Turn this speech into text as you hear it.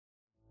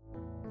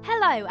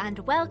Hello and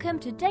welcome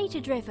to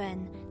Data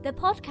Driven, the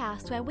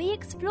podcast where we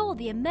explore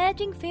the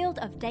emerging field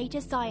of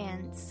data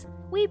science.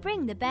 We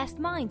bring the best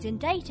minds in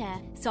data,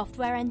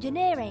 software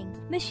engineering,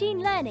 machine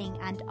learning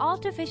and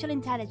artificial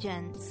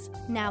intelligence.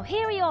 Now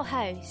here are your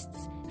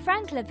hosts,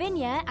 Frank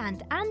Lavinia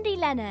and Andy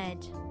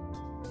Leonard.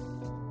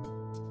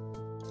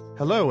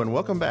 Hello and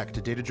welcome back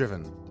to Data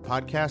Driven, the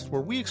podcast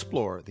where we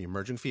explore the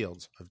emerging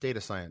fields of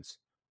data science,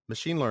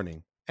 machine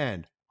learning,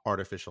 and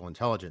artificial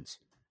intelligence.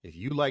 If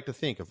you like to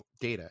think of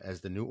data as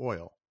the new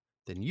oil,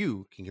 then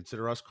you can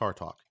consider us Car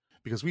Talk,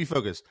 because we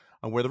focus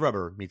on where the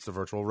rubber meets the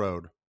virtual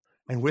road.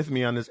 And with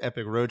me on this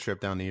epic road trip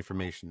down the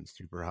information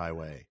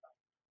superhighway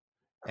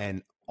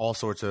and all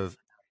sorts of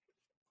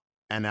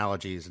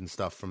analogies and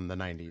stuff from the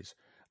 90s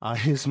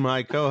is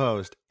my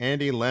co-host,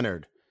 Andy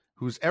Leonard,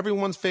 who's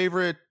everyone's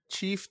favorite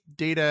chief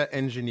data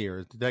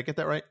engineer. Did I get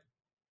that right?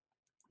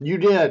 You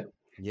did.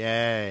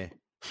 Yay.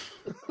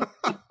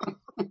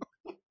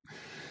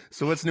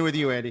 So what's new with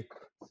you, Andy?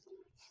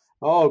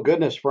 Oh,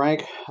 goodness,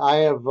 Frank.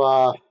 I've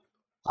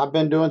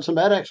been doing some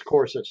edX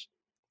courses.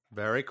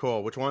 Very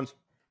cool. Which ones?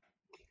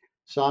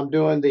 So I'm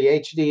doing the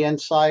HD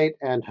Insight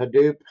and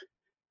Hadoop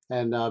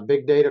and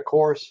Big Data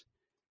course.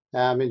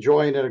 I'm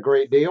enjoying it a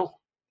great deal.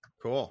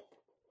 Cool.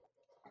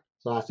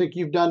 So I think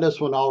you've done this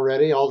one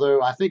already,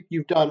 although I think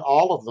you've done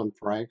all of them,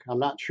 Frank. I'm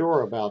not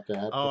sure about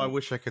that. Oh, I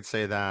wish I could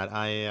say that.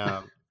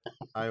 I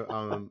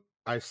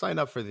signed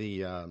up for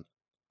the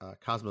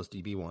Cosmos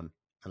DB one,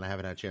 and I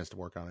haven't had a chance to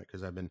work on it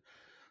because I've been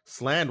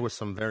slammed with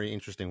some very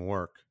interesting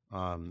work,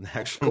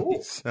 actually.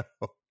 Cool. So,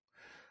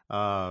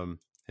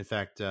 in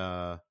fact,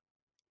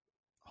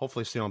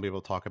 hopefully soon I'll be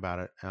able to talk about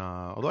it.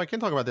 Although I can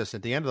talk about this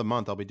at the end of the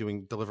month, I'll be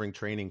delivering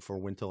training for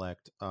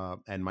Wintellect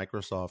and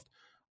Microsoft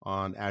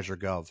on Azure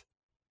Gov.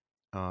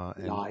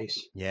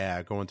 Nice.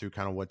 Yeah, going through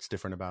kind of what's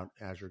different about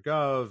Azure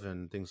Gov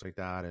and things like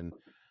that. And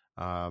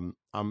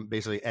I'm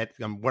basically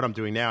what I'm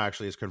doing now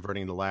actually is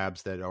converting the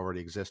labs that already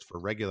exist for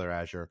regular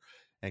Azure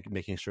and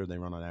making sure they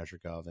run on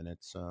Azure Gov, and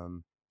it's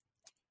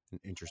an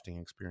interesting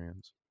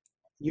experience.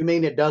 You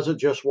mean it doesn't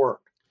just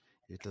work?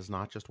 It does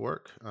not just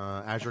work.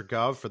 Azure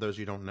Gov, for those of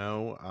you who don't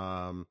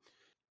know,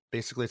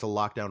 basically it's a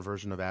lockdown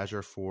version of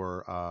Azure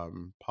for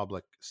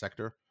public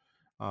sector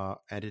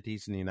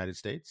entities in the United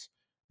States.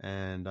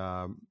 And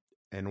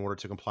in order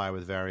to comply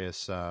with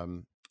various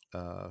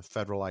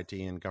federal IT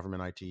and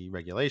government IT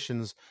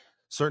regulations,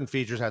 certain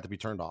features have to be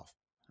turned off.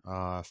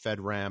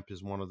 FedRAMP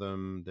is one of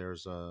them.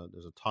 There's a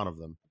ton of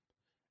them.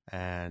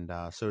 And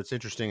so it's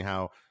interesting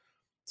how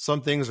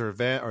some things are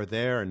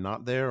there and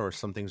not there, or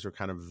some things are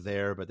kind of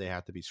there, but they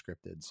have to be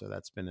scripted. So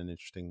that's been an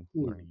interesting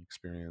learning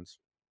experience.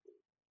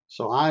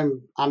 So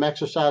I'm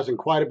exercising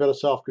quite a bit of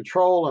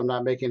self-control. I'm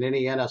not making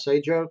any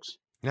NSA jokes.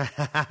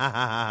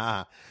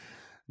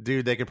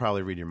 Dude, they could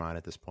probably read your mind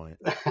at this point.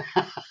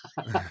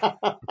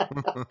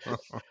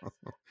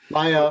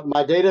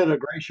 My data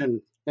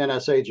integration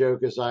NSA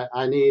joke is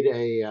I need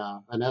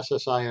an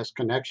SSIS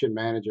connection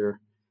manager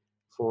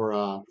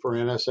for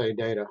NSA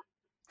data,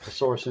 the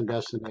source and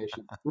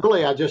destination.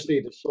 Really, I just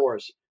need the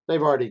source.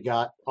 They've already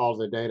got all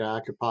the data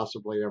I could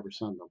possibly ever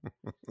send them.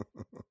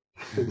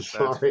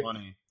 Sorry. That's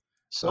funny.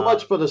 So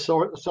much for the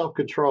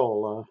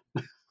self-control.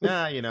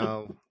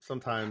 Yeah,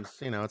 sometimes,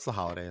 it's the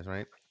holidays,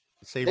 right?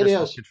 Save It your is.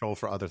 self-control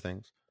for other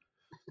things.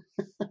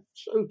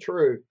 So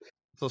true.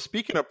 So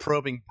speaking of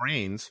probing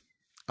brains,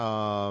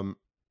 I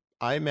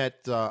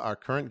met our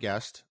current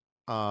guest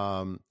at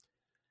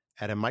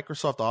a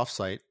Microsoft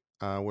offsite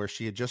where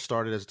she had just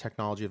started as a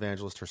technology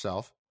evangelist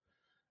herself.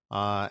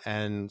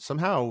 And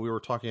somehow we were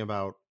talking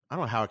about, I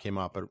don't know how it came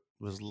up, but it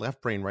was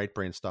left brain, right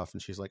brain stuff.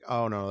 And she's like,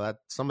 oh, no,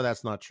 some of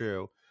that's not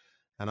true.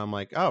 And I'm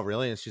like, oh,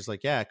 really? And she's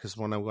like, yeah, because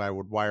when I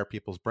would wire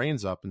people's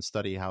brains up and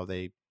study how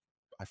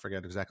I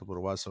forget exactly what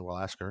it was, so we'll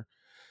ask her.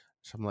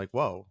 So I'm like,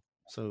 whoa.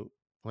 So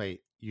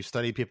wait, you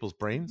study people's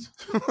brains?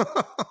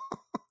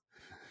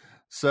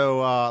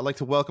 So I'd like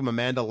to welcome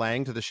Amanda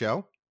Lang to the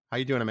show. How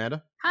you doing,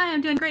 Amanda? Hi,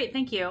 I'm doing great.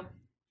 Thank you.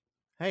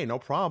 Hey, no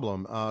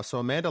problem. So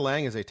Amanda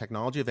Lang is a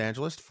technology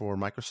evangelist for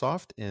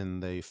Microsoft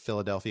in the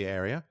Philadelphia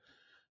area.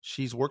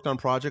 She's worked on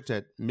projects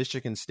at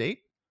Michigan State,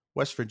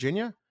 West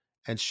Virginia,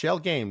 and Shell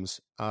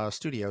Games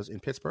Studios in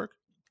Pittsburgh.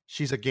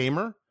 She's a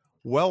gamer,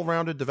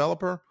 well-rounded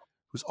developer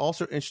who's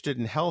also interested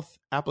in health,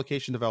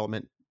 application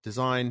development,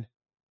 design,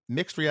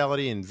 mixed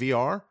reality and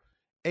VR,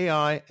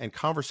 AI, and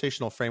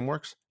conversational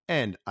frameworks,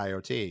 and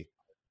IoT.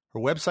 Her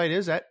website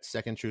is at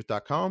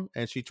secondtruth.com,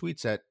 and she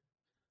tweets at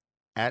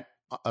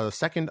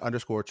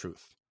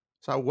second_truth.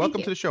 So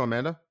welcome to the show,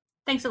 Amanda.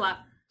 Thanks a lot.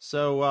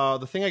 So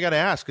the thing I got to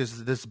ask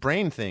is this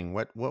brain thing.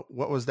 What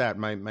was that?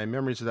 My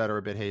memories of that are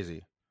a bit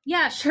hazy.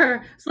 Yeah,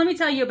 sure. So let me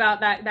tell you about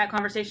that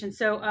conversation.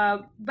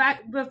 So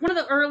back with one of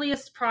the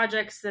earliest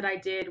projects that I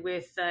did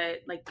with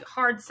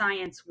hard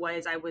science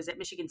was I was at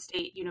Michigan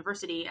State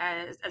University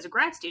as a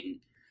grad student.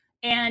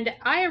 And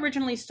I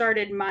originally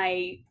started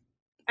my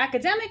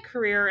academic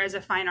career as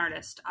a fine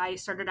artist. I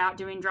started out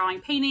doing drawing,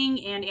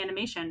 painting, and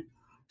animation.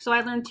 So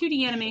I learned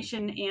 2D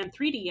animation and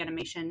 3D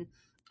animation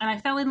and I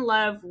fell in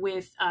love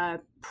with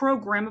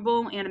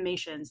programmable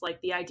animations,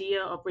 like the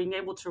idea of being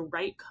able to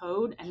write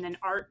code and then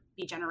art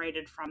be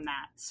generated from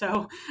that.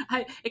 So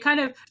it kind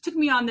of took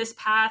me on this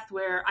path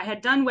where I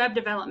had done web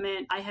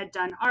development, I had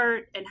done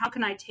art, and how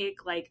can I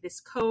take like this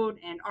code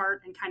and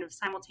art and kind of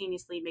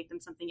simultaneously make them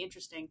something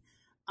interesting?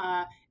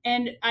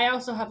 And I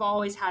also have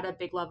always had a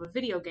big love of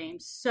video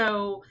games.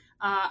 So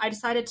I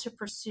decided to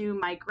pursue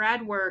my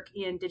grad work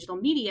in digital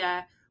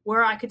media,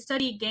 where I could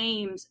study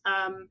games,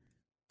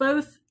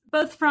 both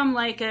from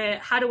like a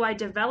how do I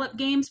develop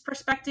games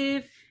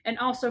perspective, and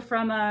also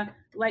from a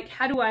like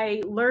how do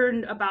I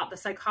learn about the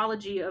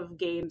psychology of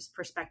games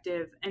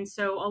perspective. And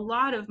so a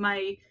lot of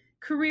my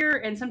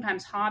career and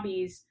sometimes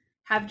hobbies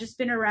have just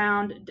been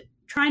around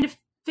trying to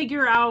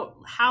figure out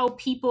how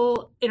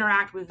people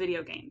interact with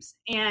video games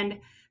and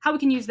how we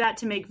can use that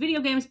to make video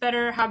games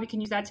better, how we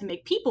can use that to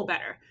make people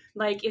better.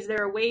 Like, is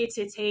there a way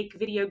to take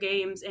video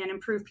games and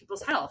improve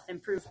people's health,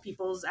 improve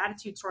people's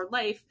attitudes toward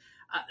life?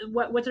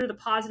 What are the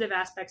positive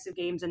aspects of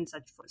games and so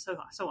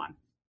on.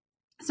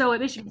 So at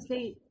Michigan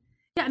State,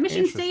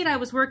 I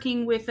was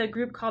working with a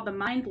group called the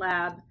Mind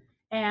Lab,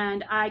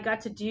 and I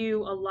got to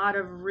do a lot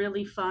of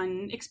really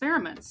fun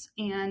experiments.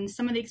 And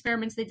some of the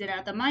experiments they did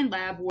at the Mind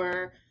Lab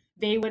were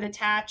they would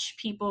attach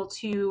people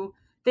to,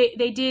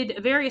 they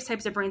did various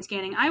types of brain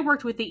scanning. I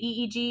worked with the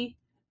EEG,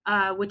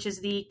 which is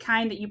the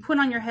kind that you put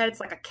on your head.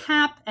 It's like a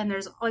cap, and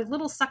there's like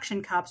little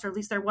suction cups, or at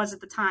least there was at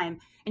the time.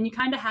 And you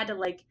kind of had to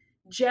like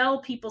gel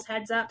people's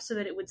heads up so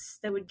that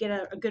they would get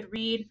a good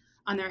read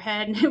on their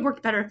head, and it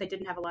worked better if they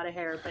didn't have a lot of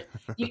hair. But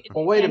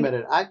well, wait a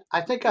minute.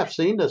 I think I've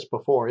seen this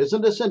before.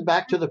 Isn't this in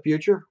Back to the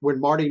Future when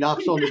Marty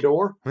knocks on the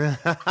door? Yeah.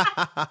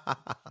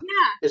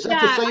 Is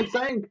that the same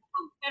thing?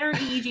 Better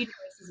EEG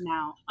devices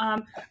now.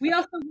 We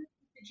also work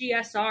with the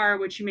GSR,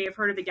 which you may have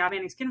heard of, the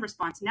galvanic skin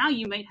response. Now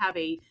you might have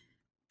a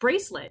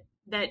bracelet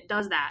that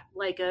does that,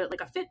 like a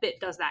Fitbit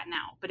does that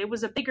now. But it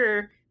was a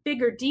bigger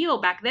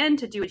deal back then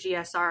to do a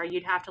GSR.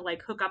 You'd have to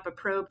like hook up a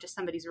probe to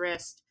somebody's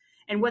wrist.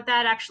 And what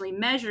that actually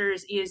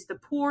measures is the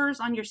pores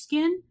on your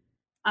skin.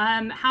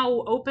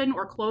 How open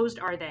or closed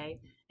are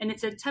they? And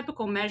it's a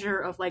typical measure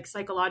of like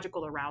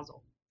psychological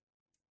arousal.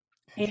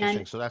 Interesting.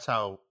 And, so that's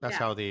how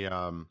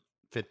the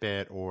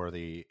Fitbit or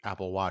the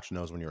Apple Watch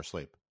knows when you're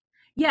asleep.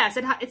 Yes,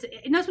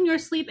 it knows when you're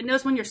asleep. It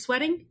knows when you're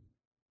sweating,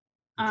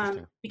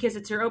 because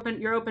it's your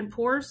open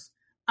pores.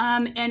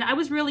 And I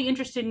was really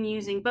interested in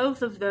using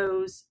both of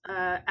those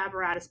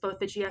apparatus, both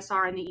the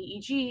GSR and the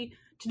EEG,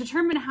 to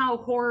determine how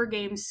horror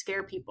games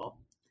scare people.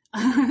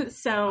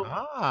 So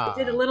I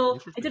did a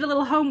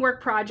little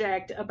homework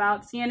project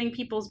about scanning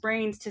people's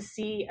brains to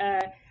see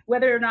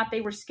whether or not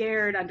they were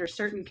scared under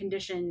certain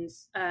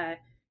conditions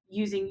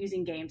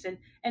using games.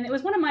 And it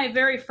was one of my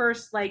very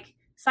first like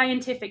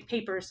scientific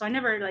papers. So I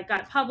never like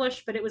got it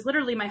published, but it was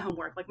literally my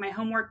homework. Like my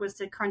homework was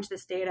to crunch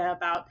this data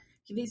about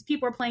these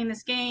people are playing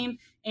this game,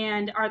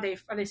 and are they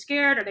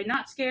scared? Are they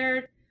not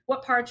scared?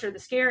 What parts are the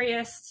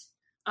scariest?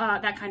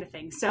 That kind of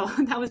thing. So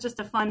that was just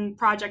a fun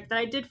project that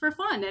I did for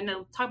fun. And it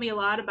taught me a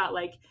lot about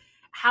like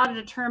how to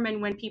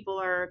determine when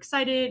people are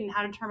excited and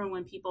how to determine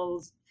when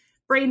people's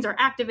brains are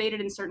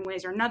activated in certain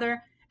ways or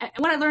another. And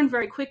what I learned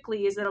very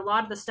quickly is that a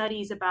lot of the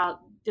studies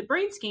about the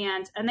brain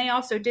scans, and they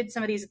also did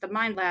some of these at the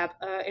Mind Lab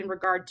in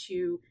regard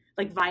to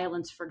like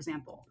violence, for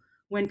example,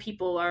 when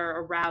people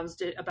are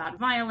aroused about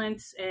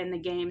violence in the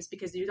games,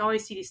 because you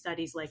always see these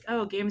studies like,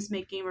 oh, games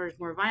make gamers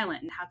more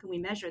violent, and how can we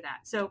measure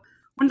that? So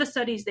one of the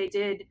studies they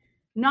did,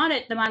 not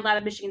at the Mind Lab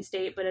at Michigan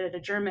State, but at a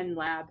German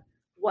lab,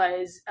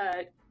 was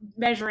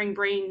measuring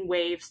brain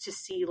waves to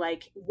see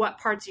like what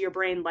parts of your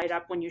brain light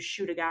up when you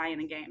shoot a guy in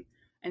a game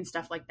and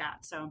stuff like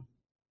that. So,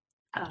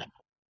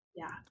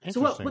 yeah. So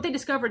what they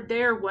discovered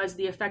there was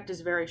the effect is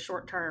very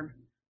short term.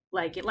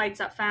 Like it lights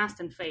up fast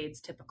and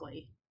fades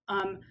typically.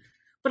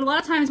 But a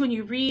lot of times when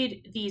you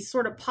read these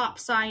sort of pop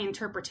sci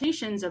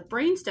interpretations of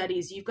brain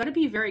studies, you've got to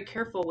be very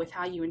careful with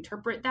how you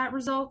interpret that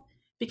result.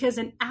 Because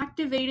an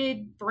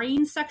activated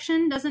brain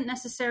section doesn't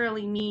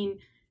necessarily mean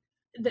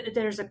that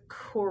there's a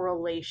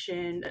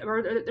correlation, or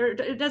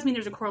it does mean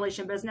there's a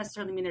correlation, but it doesn't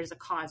necessarily mean there's a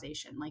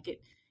causation. Like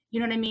it, you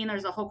know what I mean?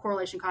 There's a whole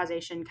correlation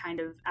causation kind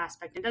of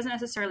aspect. It doesn't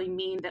necessarily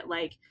mean that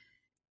like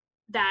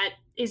that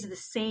is the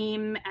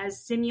same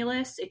as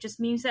stimulus. It just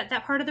means that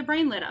that part of the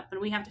brain lit up,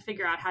 and we have to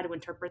figure out how to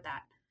interpret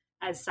that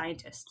as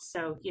scientists.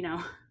 So, you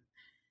know.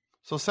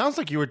 So it sounds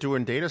like you were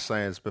doing data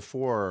science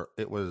before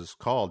it was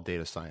called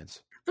data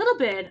science. A little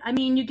bit. I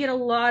mean, you get a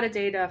lot of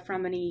data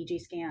from an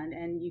EEG scan,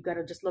 and you got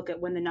to just look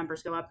at when the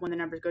numbers go up, when the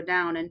numbers go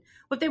down. And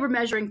what they were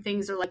measuring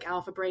things are like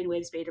alpha brain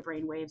waves, beta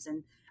brain waves.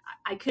 And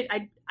I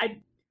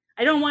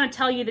don't want to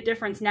tell you the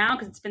difference now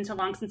because it's been so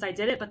long since I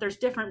did it, but there's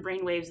different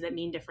brain waves that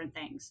mean different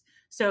things.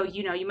 So,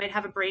 you know, you might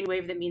have a brain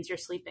wave that means you're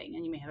sleeping,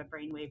 and you may have a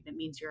brain wave that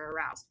means you're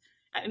aroused.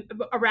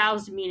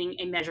 Aroused meaning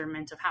a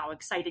measurement of how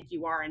excited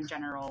you are in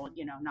general,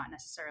 you know, not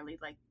necessarily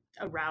like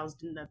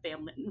aroused in the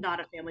family, not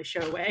a family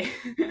show way.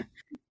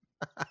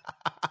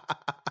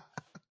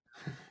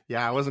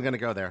 Yeah, I wasn't going to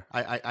go there.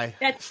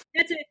 That's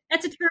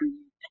a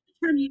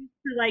term used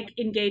for like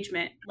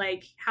engagement,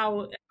 like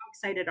how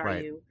excited are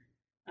you?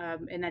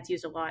 and that's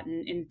used a lot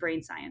in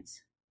brain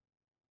science.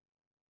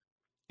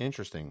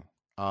 Interesting.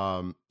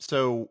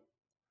 So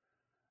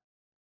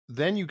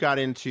then you got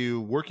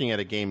into working at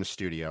a game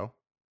studio.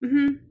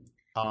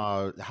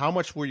 Mm-hmm. How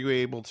much were you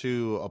able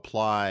to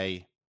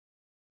apply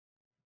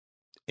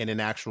in an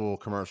actual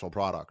commercial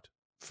product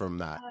from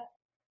that?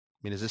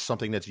 I mean, is this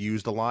something that's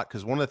used a lot?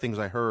 Because one of the things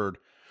I heard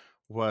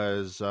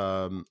was,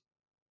 I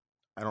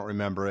don't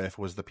remember if it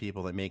was the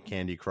people that make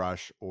Candy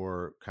Crush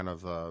or kind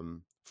of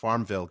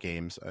Farmville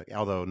games,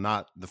 although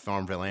not the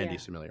Farmville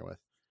Andy's familiar with.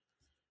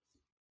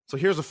 So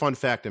here's a fun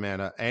fact,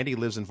 Amanda. Andy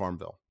lives in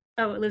Farmville.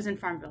 Oh, it lives in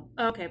Farmville.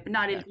 Okay, but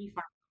not in the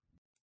farm.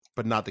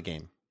 But not the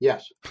game.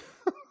 Yes.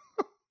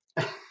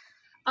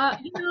 I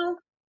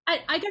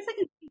guess I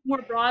can speak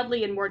more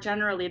broadly and more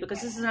generally,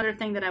 because this is another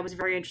thing that I was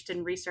very interested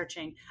in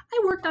researching.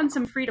 I worked on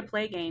some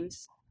free-to-play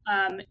games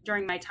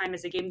during my time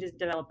as a game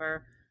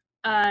developer.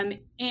 And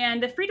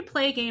the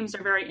free-to-play games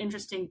are very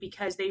interesting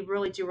because they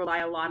really do rely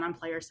a lot on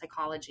player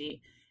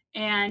psychology.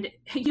 And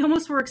you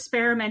almost were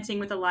experimenting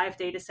with a live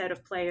data set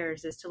of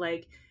players as to,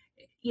 like,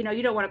 you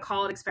don't want to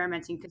call it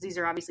experimenting, because these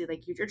are obviously,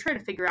 like, you're trying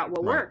to figure out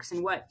what works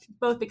and what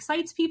both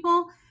excites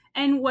people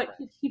and what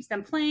keeps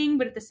them playing.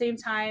 But at the same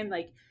time,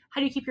 like,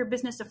 how do you keep your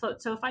business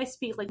afloat? So if I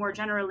speak, like, more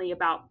generally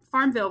about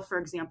Farmville, for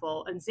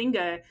example, and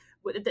Zynga,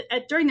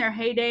 during their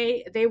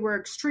heyday, they were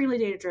an extremely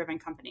data-driven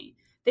company.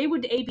 They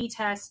would A/B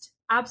test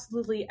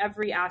absolutely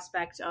every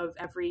aspect of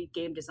every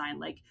game design.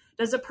 Like,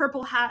 does a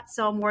purple hat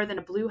sell more than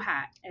a blue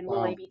hat? And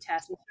we'll A/B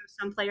test. And so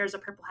some players a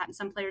purple hat and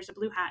some players a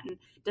blue hat. And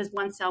does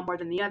one sell more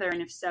than the other?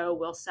 And if so,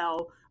 we'll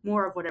sell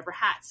more of whatever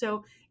hat.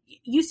 So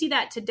you see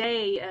that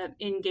today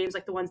in games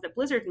like the ones that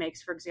Blizzard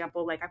makes, for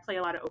example. Like, I play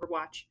a lot of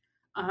Overwatch.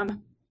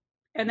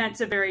 And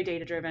that's a very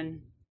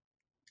data-driven.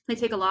 They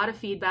take a lot of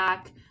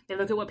feedback. They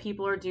look at what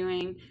people are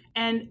doing.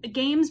 And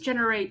games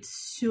generate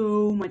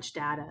so much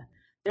data.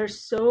 There's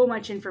so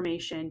much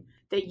information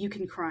that you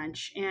can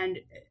crunch. And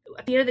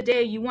at the end of the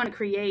day, you want to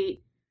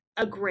create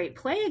a great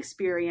play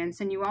experience,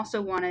 and you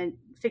also want to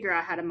figure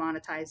out how to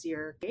monetize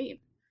your game.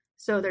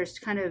 So there's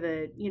kind of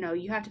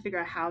you have to figure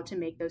out how to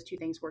make those two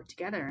things work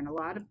together. And a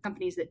lot of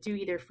companies that do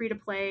either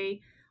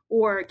free-to-play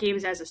or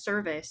games as a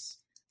service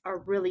are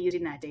really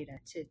using that data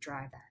to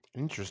drive that.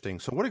 Interesting.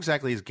 So what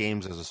exactly is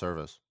games as a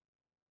service?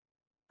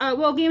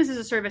 Well, games as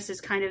a service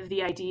is kind of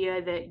the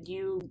idea that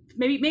you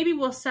maybe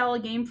we'll sell a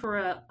game for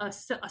a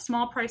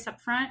small price up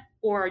front,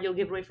 or you'll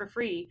give it away for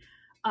free.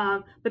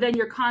 But then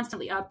you're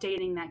constantly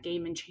updating that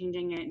game and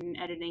changing it and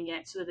editing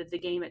it so that the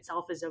game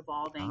itself is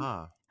evolving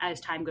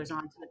as time goes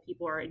on, so that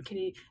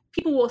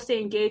people will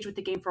stay engaged with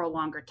the game for a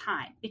longer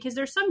time. Because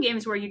there's some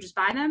games where you just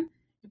buy them,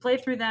 you play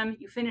through them,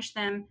 you finish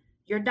them,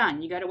 you're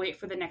done. You got to wait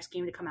for the next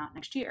game to come out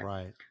next year.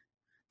 Right.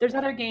 There's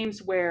other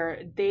games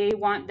where they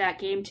want that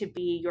game to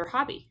be your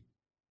hobby.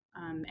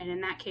 And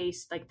in that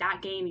case, like,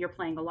 that game you're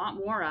playing a lot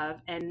more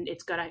of, and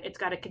it's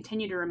gotta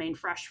continue to remain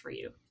fresh for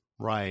you.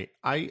 Right.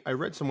 I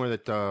read somewhere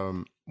that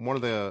one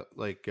of the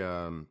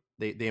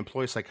they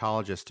employ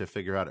psychologists to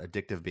figure out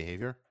addictive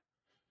behavior.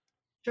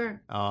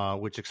 Sure.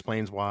 Which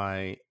explains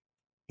why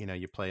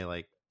you play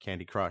like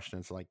Candy Crush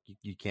and it's like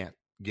you can't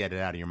get it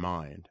out of your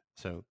mind.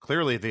 So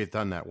clearly they've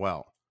done that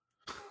well.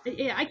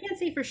 Yeah, I can't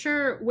say for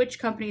sure which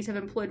companies have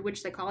employed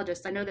which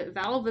psychologists. I know that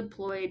Valve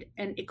employed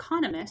an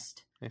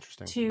economist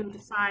to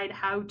decide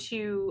how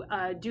to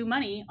do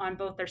money on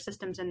both their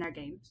systems and their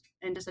games,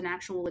 and just an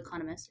actual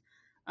economist,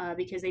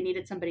 because they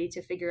needed somebody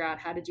to figure out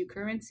how to do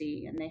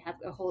currency, and they have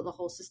the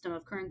whole system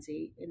of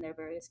currency in their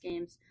various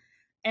games.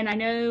 And I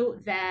know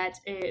that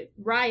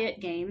Riot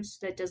Games,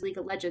 that does League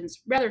of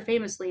Legends, rather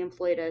famously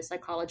employed a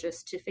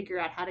psychologist to figure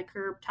out how to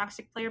curb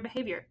toxic player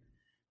behavior.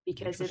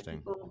 Because of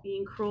people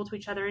being cruel to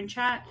each other in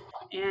chat,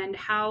 and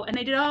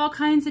they did all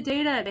kinds of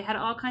data. They had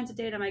all kinds of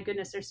data. My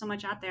goodness, there's so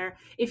much out there.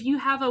 If you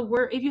have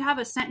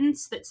a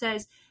sentence that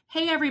says,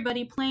 "Hey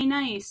everybody, play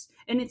nice,"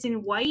 and it's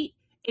in white,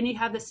 and you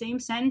have the same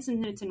sentence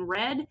and it's in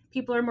red,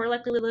 people are more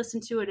likely to listen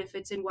to it if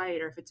it's in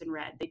white or if it's in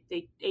red.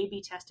 They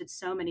A/B tested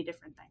so many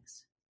different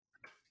things.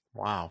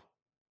 Wow.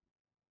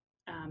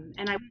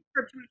 And I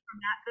heard too much from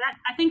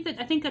that.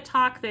 I think a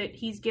talk that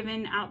he's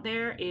given out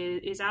there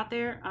is out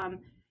there.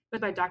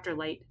 By Dr.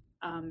 Light,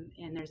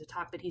 and there's a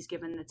talk that he's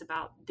given that's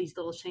about these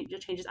little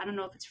changes. I don't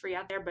know if it's free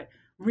out there, but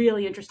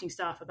really interesting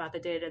stuff about the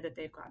data that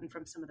they've gotten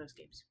from some of those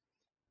games.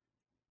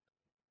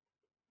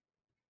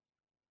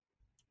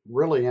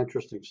 Really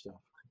interesting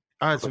stuff.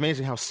 It's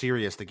amazing how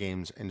serious the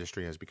games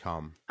industry has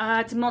become.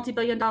 It's a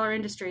multi-billion-dollar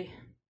industry.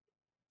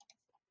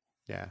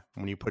 Yeah,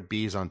 when you put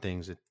bees on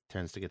things, it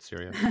tends to get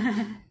serious.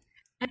 And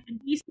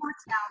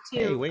esports now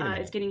too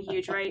is getting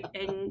huge, right?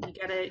 And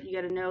you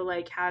gotta know,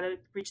 like, how to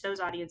reach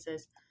those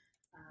audiences.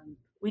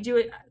 We do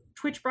it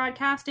Twitch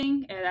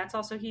broadcasting, that's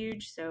also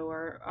huge. So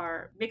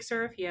our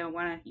Mixer, if you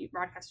want to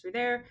broadcast through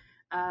there,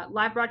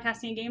 live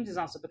broadcasting in games has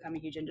also become a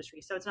huge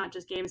industry. So it's not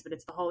just games, but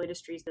it's the whole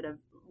industries that have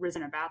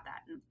risen about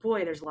that. And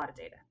boy, there's a lot of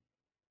data.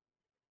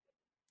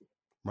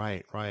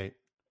 Right.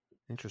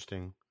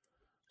 Interesting.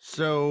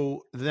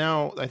 So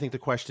now I think the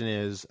question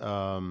is,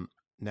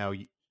 now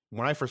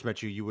when I first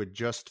met you, you had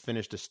just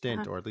finished a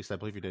stint, or at least I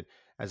believe you did,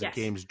 as a Yes.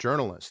 games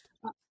journalist.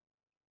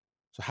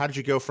 So how did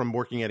you go from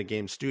working at a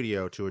game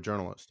studio to a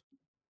journalist?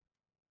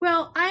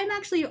 Well, I've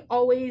actually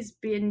always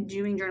been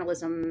doing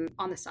journalism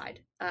on the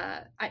side.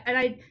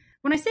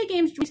 When I say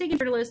games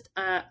journalist,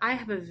 I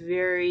have a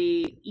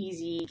very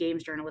easy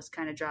games journalist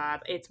kind of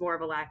job. It's more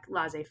of a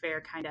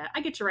laissez-faire kind of.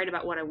 I get to write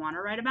about what I want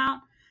to write about,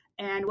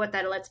 and what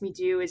that lets me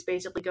do is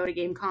basically go to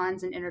game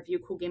cons and interview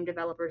cool game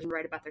developers and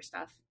write about their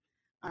stuff.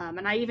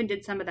 And I even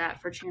did some of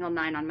that for Channel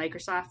 9 on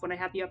Microsoft when I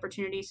had the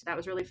opportunity, so that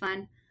was really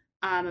fun.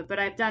 But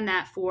I've done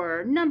that for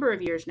a number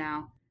of years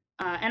now.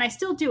 And I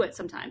still do it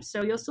sometimes.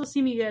 So you'll still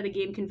see me at a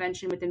game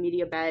convention with a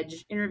media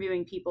badge,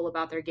 interviewing people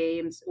about their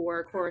games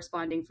or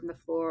corresponding from the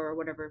floor or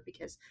whatever,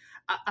 because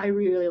I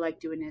really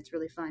like doing it. It's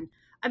really fun.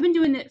 I've been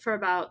doing it for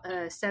about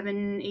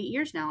 7-8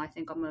 years now, I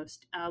think,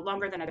 almost,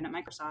 longer than I've been at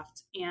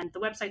Microsoft. And the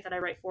website that I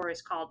write for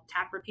is called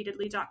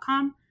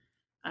taprepeatedly.com,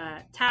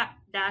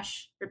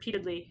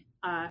 tap-repeatedly.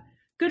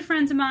 Good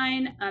friends of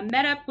mine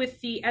met up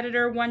with the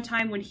editor one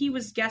time when he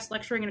was guest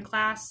lecturing in a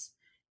class.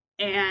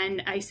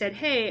 And I said,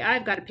 hey,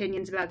 I've got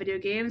opinions about video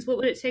games. What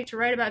would it take to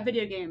write about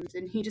video games?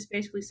 And he just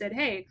basically said,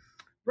 hey,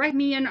 write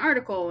me an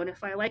article. And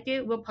if I like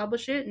it, we'll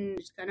publish it. And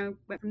just kind of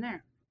went from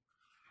there.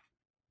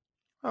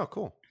 Oh,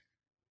 cool.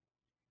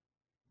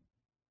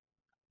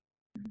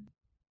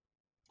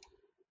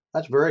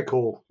 That's very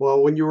cool.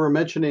 Well, when you were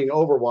mentioning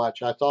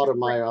Overwatch, I thought of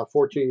my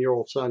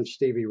 14-year-old son,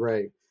 Stevie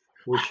Ray.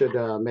 We should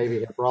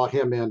maybe have brought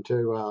him in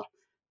to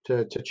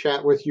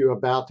chat with you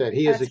about that.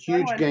 He is a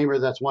huge gamer.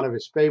 That's one of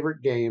his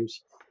favorite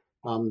games.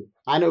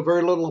 I know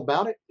very little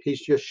about it.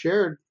 He's just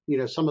shared,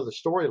 some of the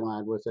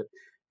storyline with it,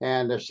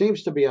 and there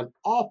seems to be an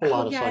awful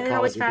lot of psychology it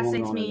always going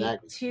fascinates on me in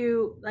that.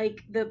 too,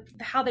 like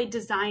how they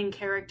design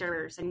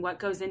characters and what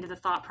goes into the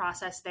thought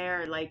process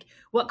there, like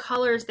what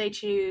colors they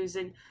choose,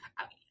 and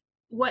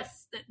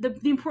what's the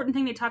important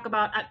thing they talk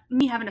about.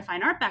 Me having a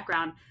fine art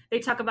background, they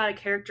talk about a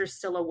character's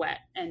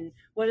silhouette and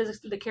what does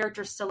the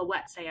character's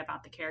silhouette say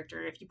about the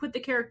character. If you put the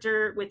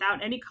character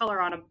without any color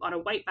on a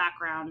white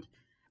background,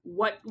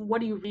 what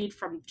do you read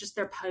from just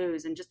their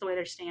pose and just the way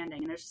they're standing?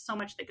 And there's so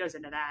much that goes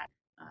into that.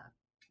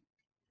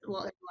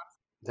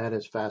 That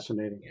is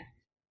fascinating. Yeah.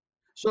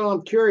 So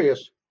I'm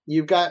curious,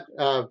 you've got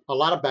a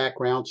lot of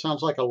background,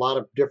 sounds like a lot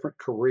of different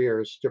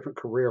careers, different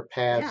career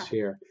paths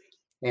here.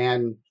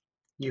 And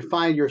you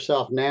find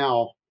yourself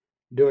now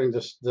doing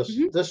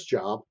this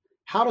job.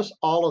 How does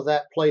all of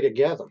that play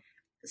together?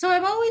 So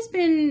I've always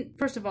been,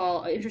 first of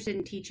all, interested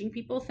in teaching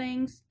people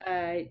things,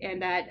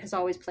 and that has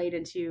always played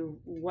into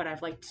what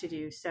I've liked to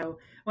do. So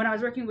when I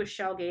was working with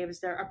Shell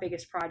Games, our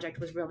biggest project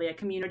was really a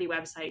community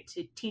website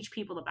to teach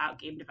people about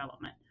game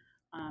development.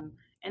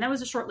 And that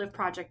was a short-lived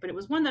project, but it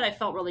was one that I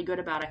felt really good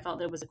about. I felt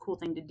that it was a cool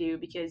thing to do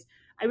because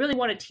I really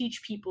want to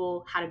teach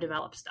people how to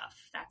develop stuff.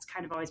 That's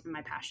kind of always been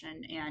my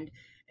passion. And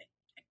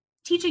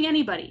teaching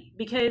anybody,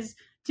 because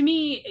to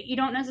me, you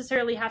don't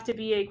necessarily have to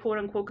be a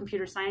quote-unquote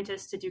computer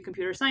scientist to do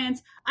computer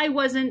science. I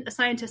wasn't a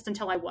scientist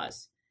until I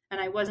was,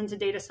 and I wasn't a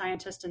data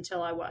scientist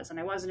until I was, and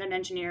I wasn't an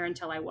engineer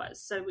until I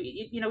was. So,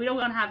 we don't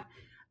want to have,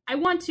 I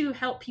want to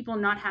help people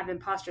not have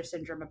imposter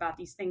syndrome about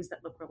these things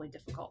that look really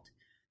difficult.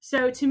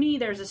 So to me,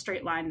 there's a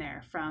straight line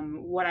there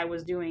from what I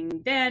was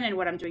doing then and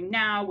what I'm doing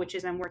now, which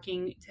is I'm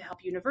working to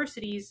help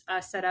universities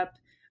set up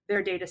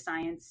their data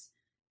science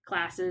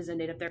classes and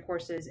data up their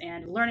courses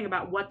and learning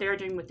about what they're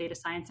doing with data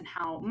science and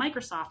how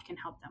Microsoft can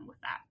help them with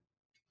that.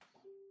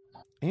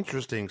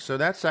 Interesting. So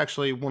that's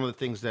actually one of the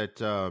things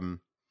that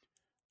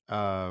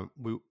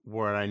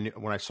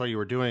when I saw you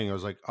were doing, I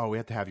was like, oh, we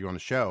have to have you on the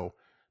show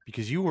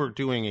because you were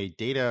doing a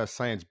data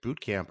science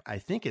boot camp, I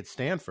think at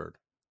Stanford.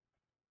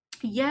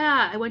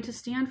 Yeah, I went to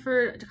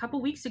Stanford a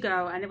couple weeks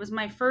ago, and it was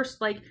my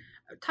first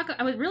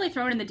I was really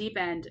thrown in the deep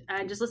end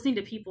and just listening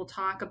to people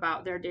talk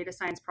about their data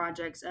science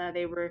projects.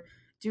 They were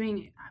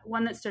doing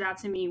one that stood out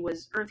to me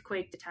was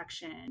earthquake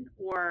detection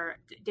or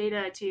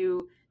data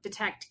to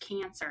detect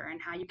cancer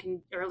and how you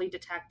can early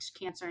detect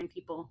cancer in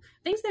people.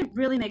 Things that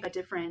really make a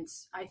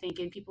difference, I think,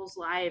 in people's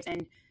lives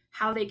and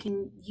how they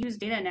can use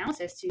data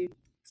analysis to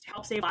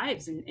help save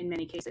lives in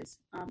many cases.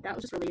 That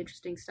was just really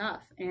interesting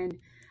stuff. And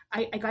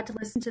I got to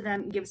listen to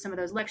them give some of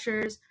those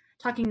lectures,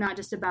 talking not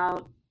just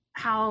about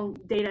how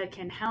data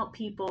can help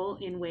people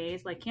in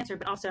ways like cancer,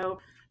 but also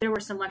there were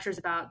some lectures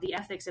about the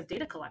ethics of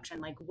data collection.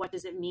 Like, what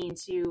does it mean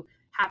to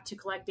have to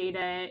collect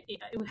data?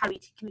 How do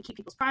can we keep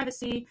people's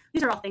privacy?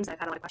 These are all things I've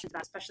had a lot of questions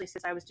about, especially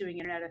since I was doing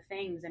Internet of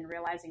Things and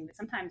realizing that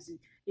sometimes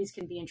these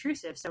can be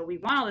intrusive. So we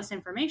want all this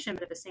information,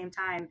 but at the same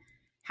time,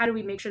 how do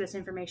we make sure this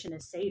information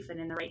is safe and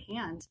in the right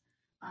hands?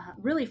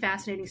 Really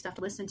fascinating stuff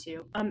to listen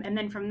to. And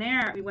then from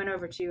there, we went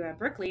over to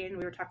Berkeley, and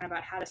we were talking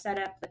about how to set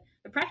up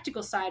the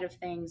practical side of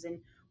things and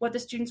what the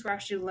students were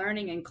actually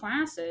learning in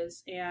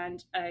classes.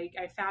 And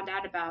I found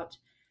out about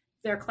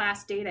their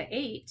class Data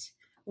 8,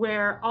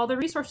 where all the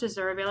resources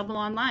are available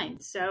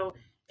online. So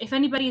if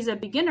anybody's a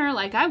beginner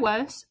like I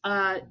was,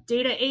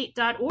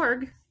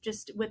 data8.org,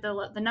 just with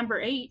the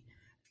number 8,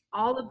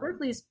 all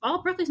Berkeley's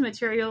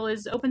material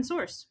is open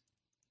source.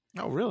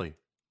 Oh, really?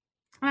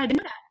 I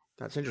didn't know that.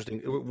 That's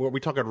interesting. Were we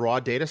talking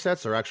raw data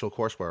sets or actual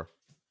courseware?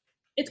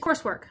 It's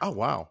coursework. Oh,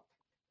 wow.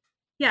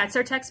 Yeah, it's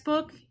their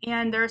textbook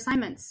and their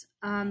assignments.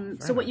 So Very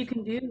what nice. you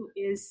can do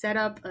is set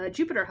up a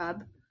Jupyter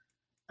Hub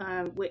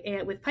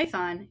with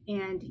Python,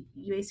 and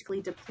you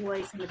basically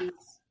deploy some of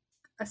these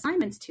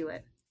assignments to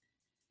it.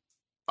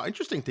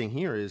 Interesting thing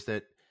here is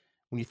that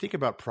when you think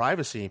about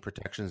privacy and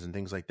protections and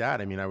things like that,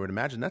 I mean, I would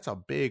imagine that's a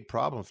big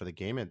problem for the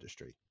game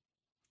industry.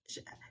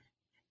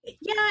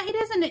 Yeah, it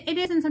isn't. It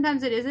is, and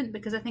sometimes it isn't,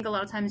 because I think a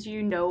lot of times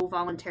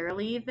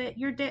voluntarily that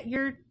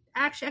your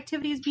actual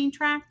activity is being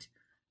tracked.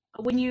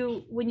 When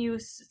you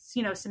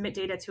submit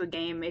data to a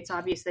game, it's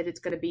obvious that it's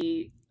going to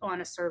be on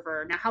a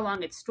server. Now, how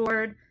long it's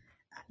stored,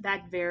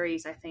 that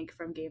varies, I think,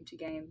 from game to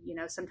game.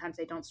 Sometimes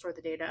they don't store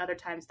the data. Other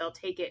times they'll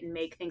take it and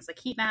make things like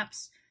heat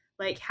maps.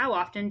 Like, how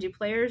often do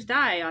players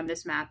die on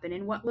this map, and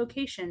in what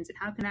locations, and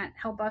how can that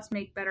help us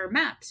make better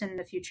maps in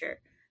the future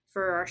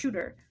for our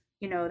shooter?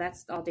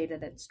 That's all data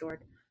that's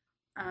stored.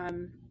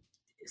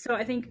 So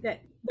I think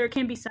that there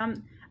can be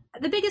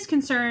the biggest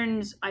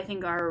concerns, I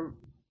think, are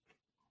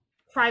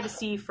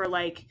privacy for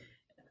like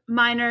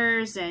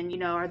minors,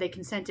 and are they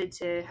consented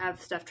to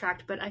have stuff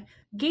tracked. But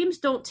games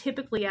don't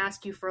typically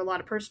ask you for a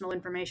lot of personal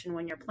information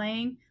when you're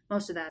playing.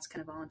 Most of that's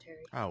kind of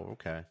voluntary. Oh,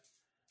 okay.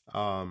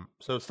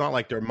 So it's not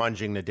like they're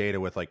munging the data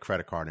with like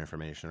credit card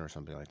information or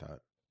something like that.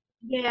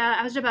 Yeah,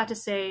 I was about to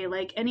say,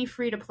 like, any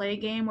free-to-play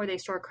game where they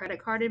store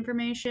credit card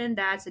information,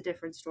 that's a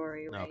different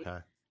story, right? Okay.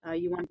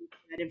 You want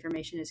that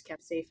information is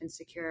kept safe and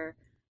secure.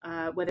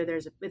 Whether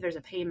if there's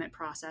a payment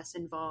process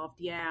involved,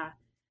 yeah,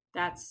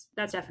 that's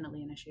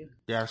definitely an issue.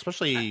 Yeah,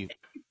 especially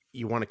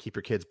you want to keep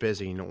your kids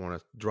busy. You don't want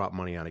to drop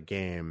money on a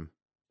game.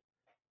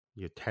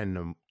 You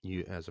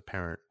as a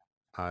parent,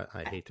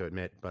 I hate to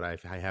admit, but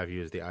I have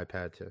used the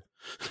iPad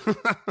to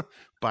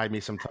buy me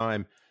some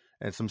time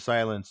and some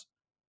silence.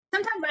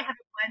 Sometimes I have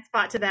a blind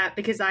spot to that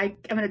because I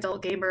am an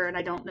adult gamer and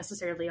I don't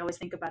necessarily always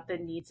think about the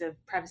needs of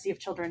privacy of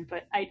children.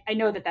 But I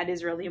know that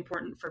is really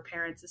important for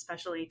parents,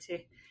 especially to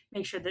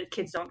make sure that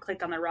kids don't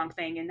click on the wrong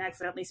thing and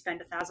accidentally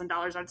spend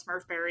 $1,000 on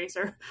Smurf berries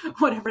or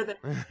whatever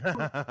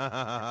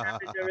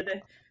happens over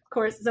the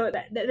course. So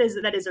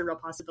that is a real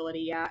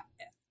possibility. Yeah.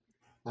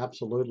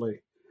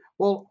 Absolutely.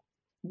 Well,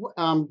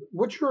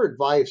 what's your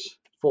advice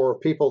for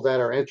people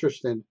that are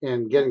interested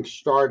in getting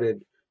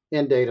started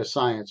in data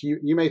science?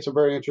 You made some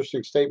very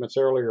interesting statements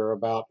earlier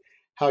about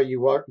how you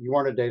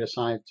weren't a data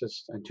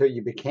scientist until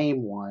you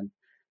became one.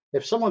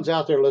 If someone's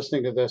out there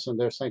listening to this and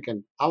they're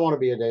thinking, I want to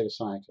be a data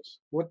scientist,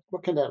 what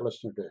can that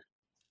listener do?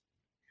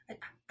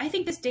 I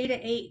think this Data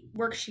 8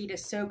 worksheet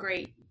is so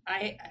great.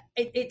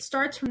 It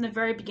starts from the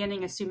very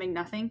beginning, assuming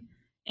nothing.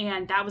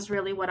 And that was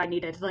really what I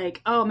needed.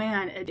 Like, oh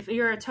man, if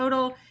you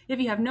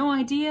have no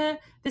idea,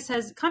 this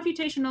has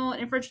computational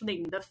inference,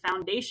 the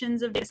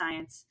foundations of data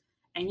science.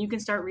 And you can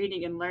start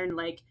reading and learn,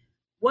 like,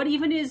 what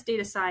even is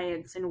data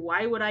science and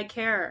why would I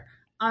care?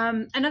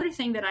 Another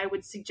thing that I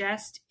would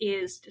suggest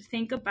is to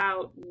think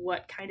about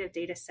what kind of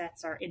data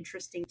sets are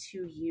interesting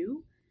to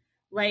you.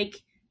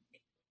 Like,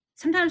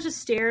 sometimes just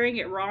staring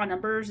at raw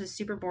numbers is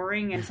super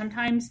boring. And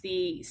sometimes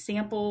the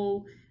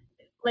sample,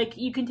 like,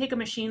 you can take a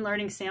machine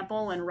learning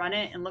sample and run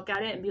it and look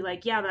at it and be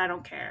like, yeah, but I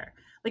don't care.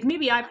 Like,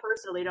 maybe I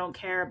personally don't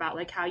care about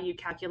like how you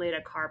calculate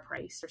a car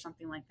price or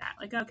something like that.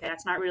 Like, okay,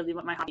 that's not really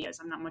what my hobby is.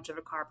 I'm not much of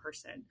a car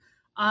person.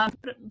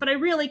 But I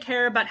really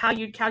care about how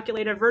you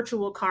calculate a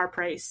virtual car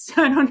price.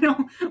 I don't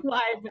know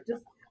why, but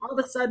just all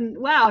of a sudden,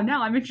 wow,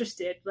 now I'm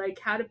interested. Like,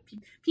 how do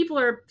people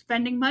are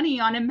spending money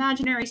on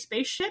imaginary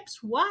spaceships?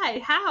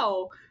 Why?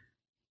 How?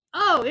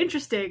 Oh,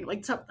 interesting.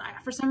 Like, so,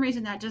 for some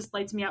reason, that just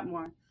lights me up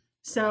more.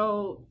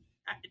 So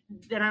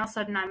then all of a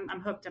sudden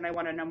I'm hooked and I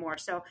want to know more.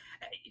 So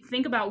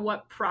think about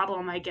what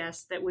problem, I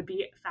guess, that would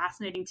be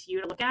fascinating to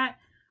you to look at.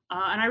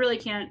 And I really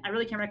can't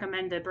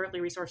recommend the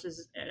Berkeley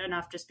resources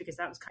enough, just because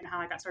that was kind of how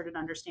I got started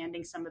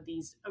understanding some of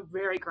these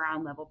very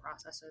ground level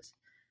processes.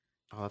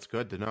 Oh, that's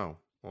good to know.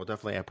 Well,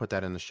 definitely I put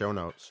that in the show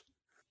notes.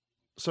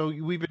 So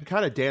we've been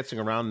kind of dancing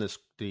around this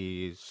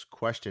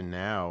question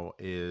now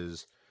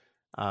is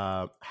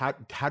how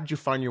did you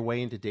find your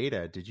way into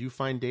data? Did you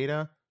find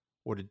data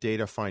or did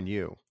data find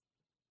you?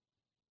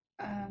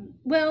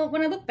 Well,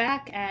 when I look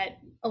back at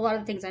a lot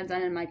of the things I've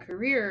done in my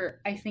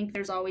career, I think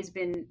there's always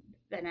been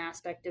an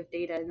aspect of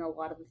data in a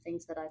lot of the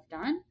things that I've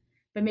done,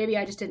 but maybe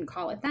I just didn't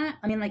call it that.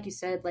 I mean, like you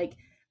said, like,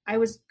 I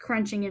was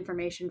crunching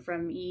information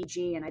from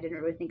EEG and I didn't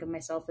really think of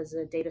myself as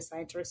a data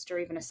scientist or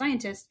even a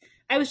scientist.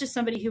 I was just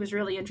somebody who was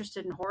really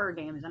interested in horror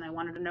games and I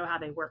wanted to know how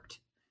they worked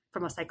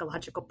from a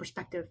psychological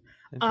perspective.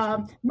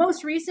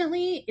 Most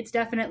recently, it's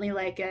definitely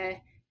like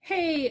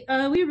hey,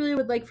 we really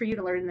would like for you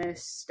to learn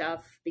this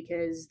stuff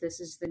because this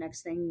is the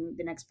next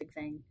big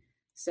thing.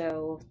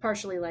 So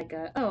partially like,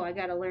 I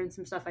got to learn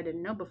some stuff I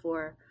didn't know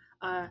before.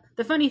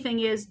 The funny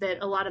thing is that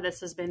a lot of this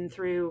has been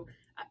through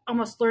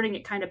almost learning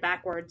it kind of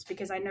backwards,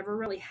 because I never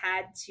really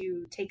had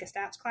to take a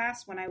stats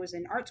class when I was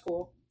in art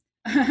school.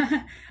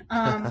 And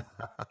I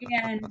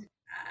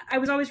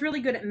was always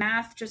really good at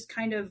math, just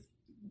kind of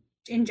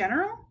in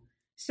general.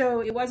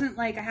 So it wasn't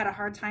like I had a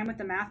hard time with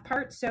the math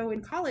part. So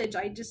in college,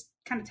 I just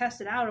kind of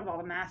tested out of all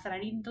the math that I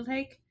needed to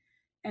take,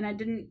 and I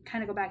didn't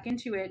kind of go back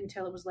into it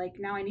until it was like,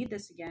 now I need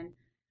this again.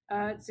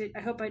 I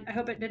hope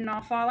it didn't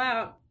all fall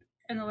out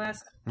in the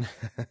last.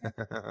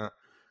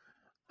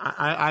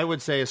 I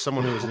would say, as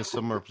someone who was in a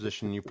similar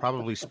position, you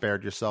probably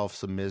spared yourself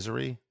some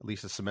misery, at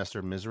least a semester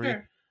of misery,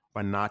 Sure.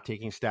 by not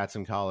taking stats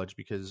in college,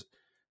 because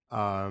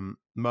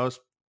most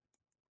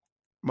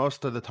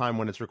of the time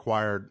when it's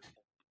required,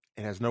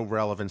 it has no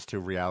relevance to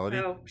reality.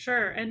 Oh,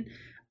 sure. And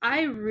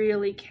I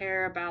really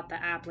care about the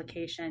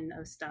application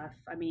of stuff.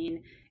 I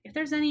mean, if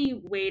there's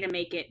any way to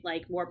make it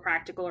like more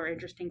practical or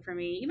interesting for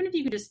me, even if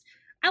you could just,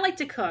 I like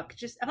to cook,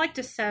 I like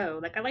to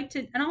sew, like I like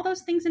to, and all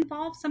those things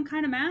involve some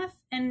kind of math.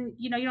 And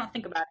you don't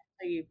think about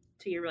it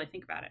till you really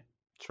think about it.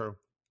 True.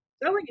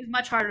 Sewing is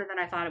much harder than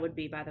I thought it would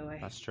be, by the way.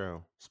 That's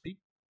true.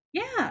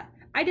 Yeah,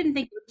 I didn't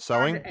think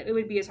sewing it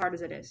would be as hard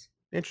as it is.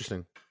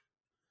 Interesting.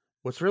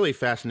 What's really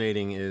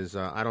fascinating is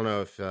I don't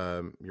know if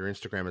your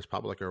Instagram is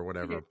public or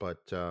whatever, but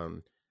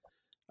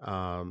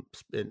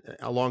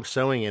along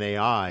sewing and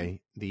AI,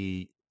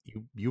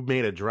 you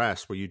made a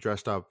dress where you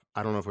dressed up.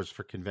 I don't know if it was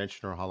for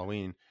convention or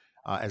Halloween,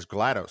 as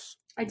GLaDOS.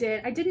 I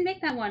did. I didn't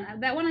make that one.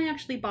 That one I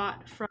actually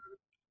bought from.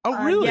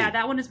 Oh, really? Yeah,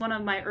 that one is one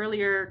of my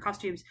earlier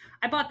costumes.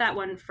 I bought that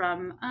one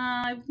from.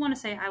 I want to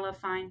say I Love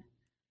Fine.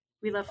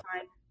 We Love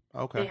Fine.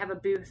 Okay. They have a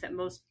booth at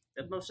most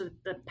of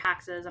the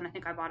PAXs, and I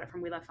think I bought it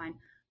from We Love Fine.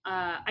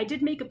 I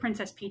did make a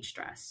Princess Peach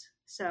dress,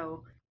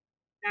 so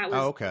that was.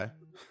 Oh, okay.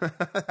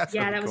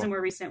 That was a more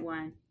recent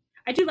one.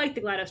 I do like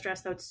the GLaDOS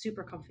dress, though. It's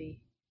super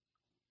comfy.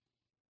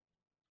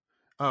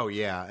 Oh,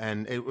 yeah.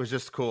 And it was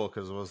just cool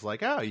because it was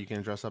like, oh, you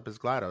can dress up as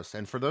GLaDOS.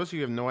 And for those of you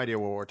who have no idea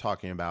what we're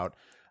talking about,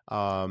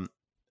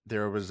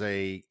 there was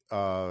a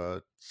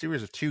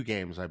series of 2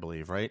 games, I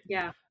believe, right?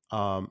 Yeah.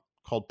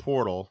 Called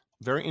Portal.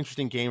 Very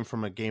interesting game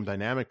from a game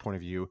dynamic point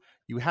of view.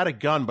 You had a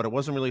gun, but it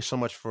wasn't really so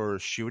much for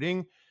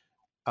shooting.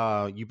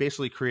 You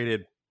basically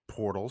created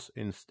portals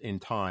in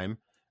time,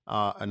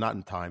 not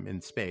in time, in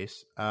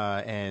space.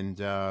 And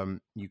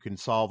you can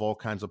solve all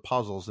kinds of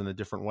puzzles in a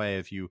different way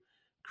if you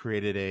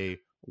created a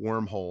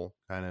wormhole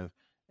kind of.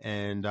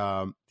 And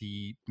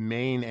the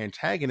main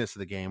antagonist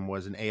of the game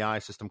was an AI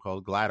system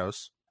called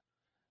GLaDOS.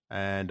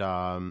 And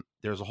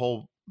there's a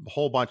whole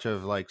bunch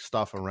of like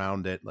stuff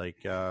around it.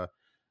 Like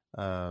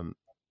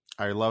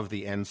I love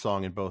the end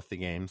song in both the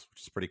games,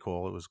 which is pretty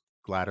cool. It was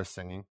GLaDOS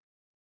singing.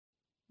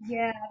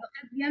 Yeah,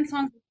 the end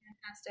songs are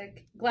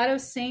fantastic.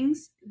 GLaDOS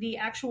sings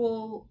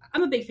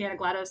I'm a big fan of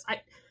GLaDOS.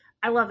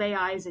 I love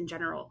AIs in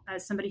general,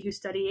 as somebody who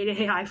studied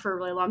AI for a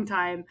really long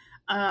time.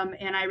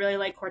 And I really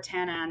like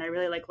Cortana, and I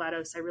really like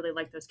GLaDOS. I really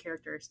like those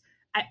characters.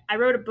 I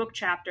wrote a book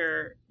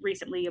chapter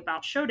recently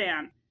about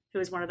Shodan, who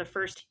is one of the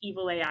first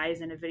evil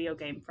AIs in a video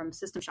game from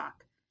System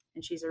Shock.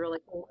 And she's a really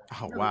cool,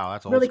 wow,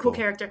 that's really cool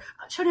character.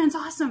 Shodan's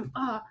awesome.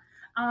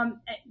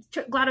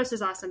 GLaDOS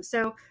is awesome.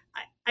 So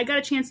I got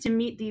a chance to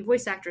meet the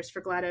voice actress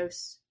for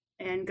GLaDOS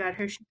and got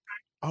her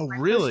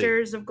really?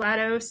 posters of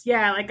GLaDOS.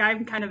 Yeah, like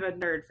I'm kind of a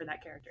nerd for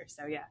that character.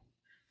 So yeah.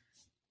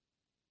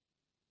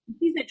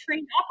 He's a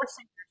trained opera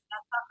singer.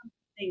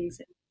 Things.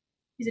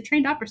 He's a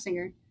trained opera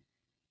singer.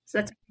 So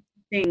that's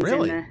things.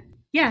 Really?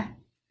 Yeah.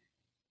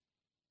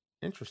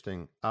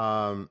 Interesting.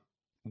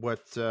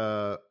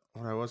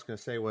 What I was going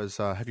to say was,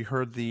 have you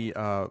heard the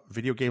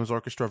video games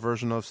orchestra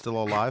version of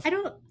Still Alive? I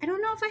don't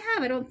know if I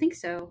have. I don't think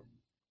so.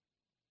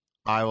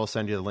 I will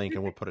send you the link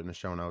and we'll put it in the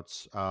show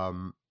notes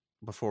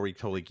before we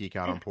totally geek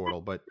out on Portal.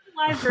 But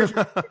live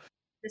version,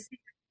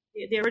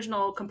 the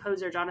original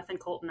composer Jonathan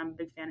Colton, I'm a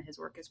big fan of his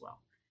work as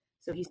well.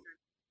 So he's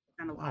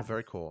kind of live. Oh,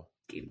 very cool.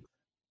 Game.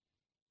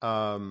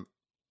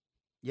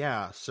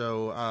 Yeah.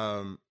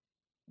 So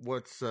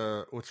what's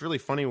really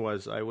funny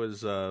was I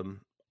was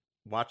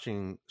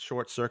watching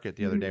Short Circuit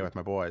the other day with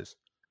my boys,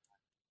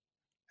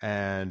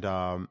 and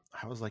I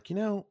was like,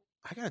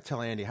 I gotta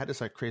tell Andy, I had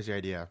this like crazy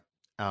idea,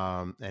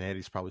 and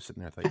Andy's probably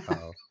sitting there like,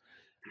 oh,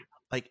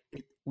 like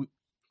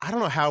I don't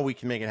know how we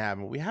can make it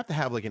happen. We have to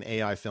have like an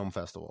AI film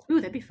festival.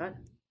 Ooh, that'd be fun.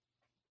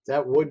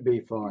 That would be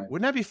fun.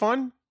 Wouldn't that be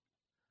fun?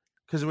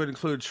 Because it would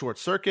include Short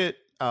Circuit,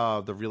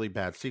 the really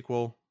bad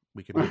sequel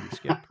we could maybe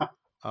skip,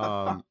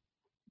 the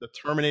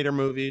Terminator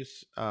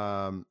movies,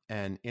 and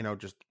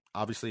just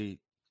obviously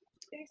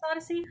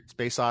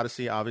Space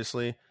Odyssey,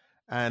 obviously,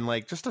 and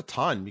like just a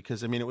ton.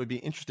 Because I mean, it would be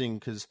interesting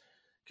because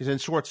in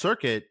Short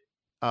Circuit,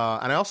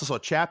 and I also saw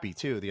Chappie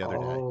too the other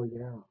day. Oh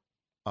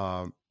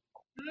yeah.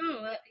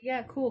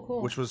 Yeah,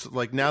 cool. Which was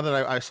like, now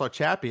that I saw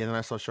Chappie and then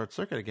I saw Short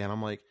Circuit again,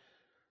 I'm like,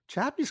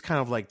 Chappie's kind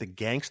of like the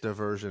gangster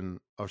version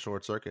of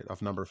Short Circuit,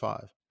 of number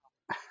 5.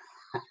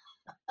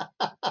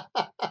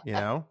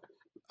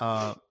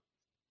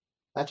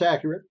 That's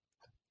accurate.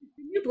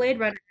 The new Blade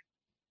Runner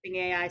has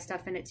AI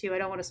stuff in it too. I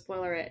don't want to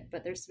spoiler it,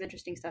 but there's some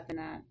interesting stuff in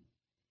that.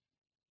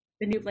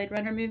 The new Blade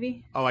Runner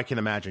movie. Oh, I can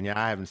imagine. Yeah,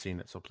 I haven't seen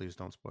it, so please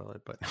don't spoil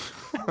it. But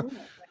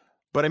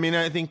but I mean,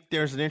 I think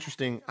there's an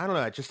interesting. I don't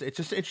know. It's just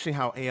interesting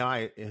how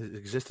AI has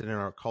existed in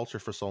our culture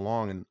for so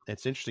long, and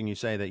it's interesting you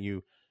say that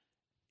you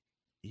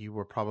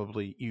were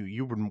probably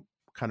you were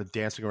kind of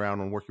dancing around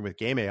and working with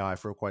game AI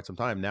for quite some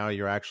time. Now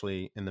you're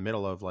actually in the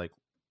middle of like,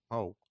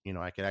 oh,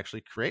 I could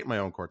actually create my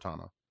own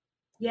Cortana.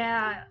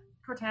 Yeah,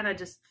 Cortana I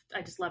just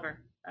love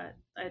her.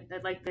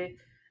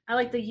 I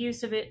like the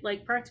use of it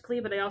like practically,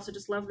 but I also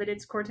just love that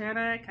it's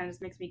Cortana. It kind of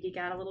just makes me geek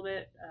out a little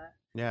bit.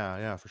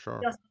 Yeah, for sure.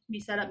 It also makes me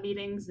set up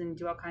meetings and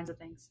do all kinds of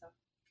things. So.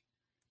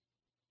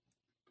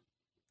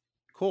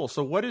 Cool.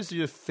 So what is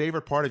your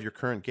favorite part of your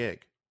current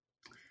gig?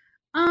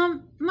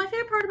 My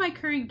favorite part of my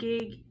current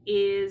gig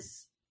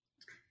is,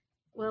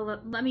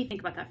 well, let me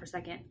think about that for a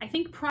second. I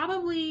think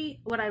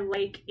probably what I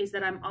like is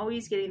that I'm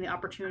always getting the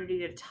opportunity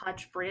to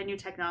touch brand new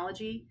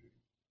technology,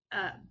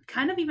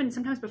 kind of even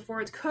sometimes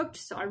before it's cooked.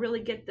 So I really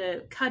get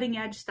the cutting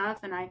edge stuff,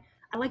 and I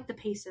like the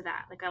pace of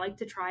that. Like I like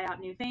to try out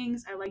new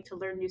things. I like to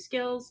learn new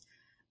skills.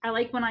 I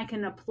like when I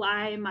can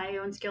apply my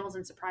own skills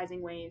in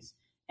surprising ways.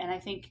 And I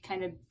think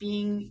kind of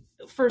being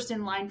first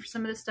in line for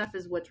some of this stuff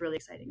is what's really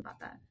exciting about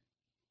that.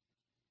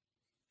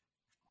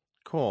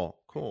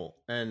 Cool.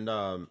 And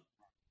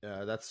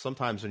that's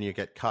sometimes when you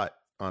get cut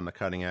on the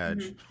cutting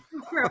edge.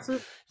 Mm-hmm.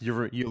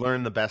 Sure, you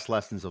learn the best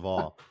lessons of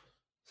all.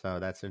 So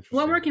that's interesting.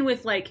 Well, I'm working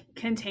with like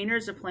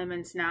containers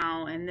deployments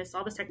now, and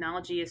all this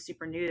technology is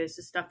super new. This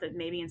is stuff that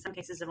maybe in some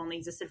cases have only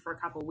existed for a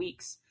couple of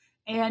weeks.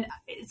 And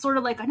it's sort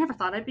of like, I never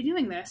thought I'd be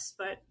doing this,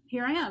 but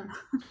here I am.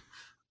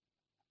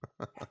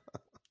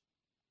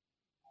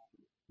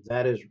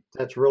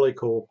 That's really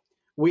cool.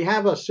 We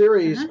have a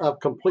series of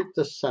Complete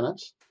This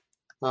Sentence.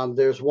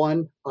 There's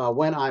one,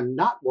 when I'm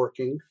not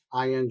working,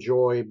 I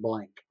enjoy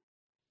blank.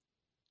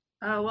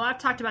 Well, I've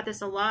talked about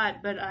this a lot,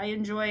 but I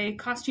enjoy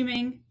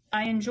costuming.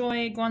 I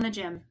enjoy going to the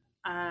gym.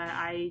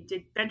 I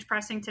did bench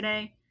pressing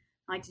today.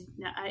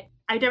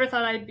 I never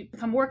thought I'd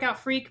become a workout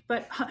freak,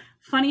 but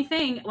funny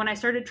thing, when I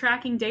started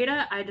tracking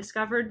data, I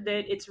discovered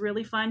that it's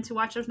really fun to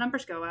watch those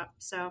numbers go up.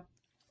 So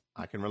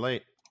I can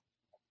relate.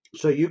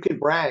 So you can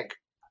brag.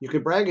 You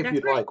can brag if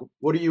you'd like.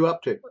 What are you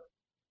up to?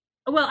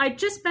 Well, I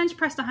just bench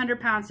pressed 100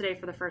 pounds today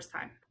for the first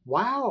time.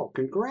 Wow.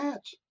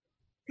 Congrats.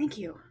 Thank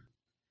you.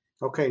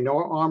 Okay.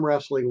 No arm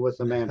wrestling with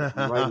Amanda.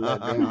 I'm writing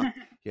that down.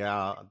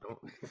 Yeah.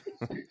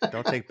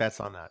 Don't take bets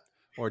on that.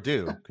 Or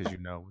do, because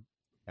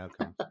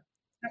outcome.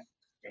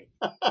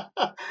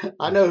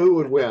 I know who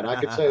would win. I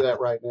could say that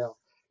right now.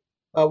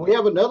 We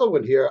have another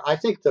one here. I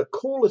think the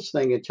coolest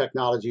thing in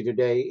technology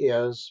today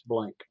is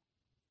blank.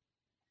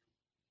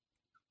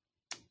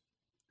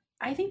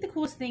 I think the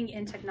coolest thing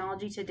in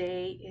technology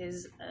today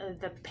is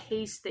the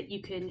pace that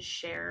you can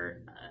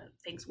share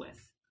things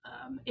with.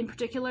 In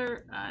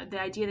particular,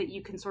 the idea that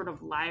you can sort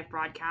of live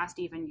broadcast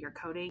even your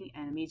coding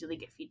and immediately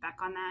get feedback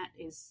on that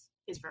is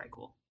very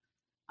cool.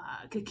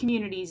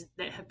 Communities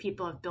that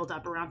people have built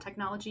up around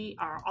technology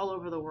are all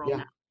over the world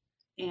now.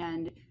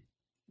 And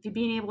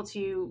being able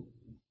to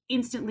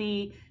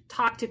instantly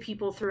talk to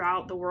people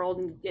throughout the world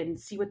and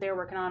see what they're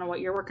working on or what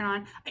you're working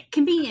on, it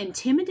can be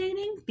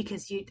intimidating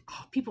because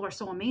people are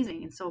so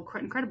amazing and so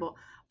incredible,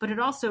 but it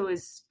also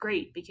is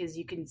great because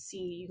you can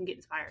get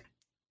inspired.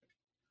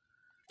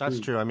 That's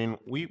true. I mean,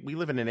 we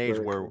live in an age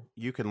where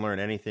you can learn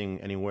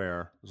anything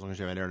anywhere as long as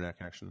you have an internet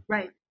connection.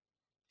 Right.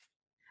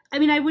 I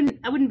mean, I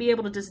wouldn't be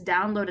able to just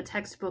download a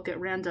textbook at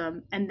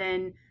random and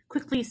then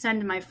quickly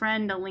send my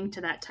friend a link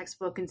to that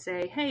textbook and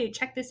say, hey,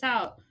 check this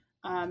out.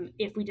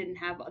 If we didn't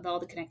have all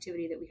the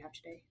connectivity that we have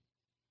today.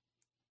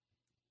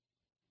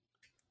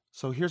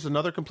 So here's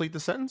another Complete the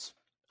Sentence.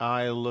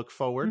 I look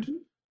forward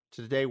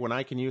to the day when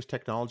I can use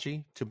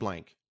technology to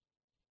blank.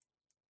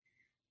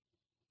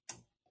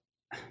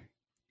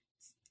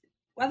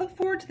 I look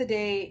forward to the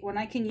day when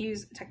I can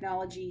use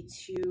technology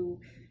to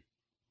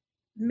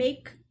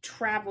make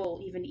travel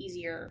even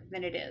easier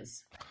than it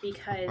is,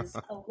 because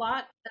a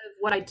lot of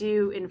what I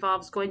do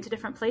involves going to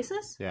different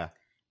places. Yeah.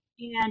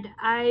 And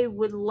I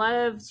would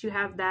love to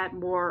have that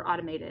more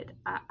automated.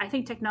 I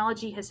think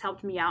technology has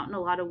helped me out in a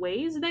lot of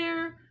ways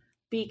there,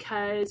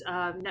 because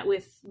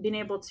with being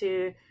able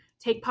to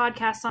take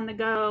podcasts on the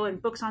go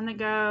and books on the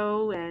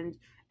go and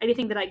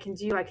anything that I can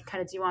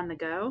kind of do on the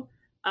go.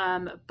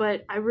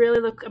 But I'm really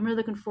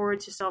looking forward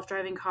to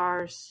self-driving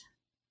cars.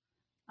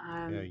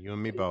 Yeah, you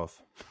and me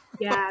both.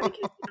 Yeah,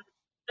 because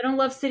I don't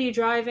love city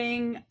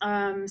driving.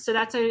 So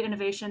that's an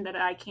innovation that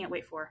I can't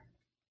wait for.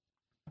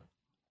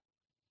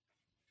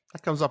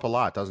 That comes up a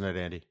lot, doesn't it,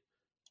 Andy?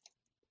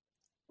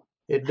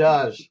 It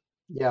does.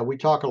 Yeah, we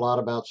talk a lot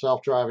about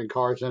self-driving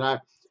cars, and I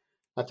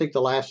think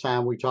the last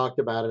time we talked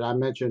about it, I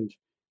mentioned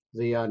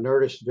the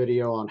Nerdist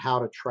video on how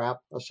to trap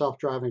a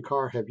self-driving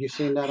car. Have you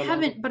seen that? I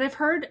haven't, but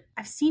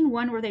I've seen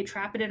one where they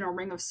trap it in a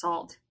ring of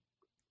salt.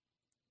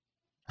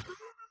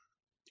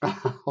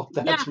 Oh,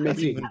 that's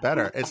even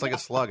better. It's like a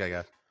slug, I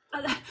guess.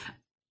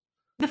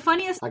 The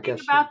funniest thing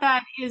about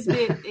that is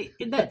that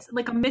that's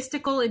like a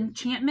mystical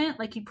enchantment.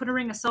 Like you put a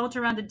ring of salt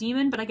around a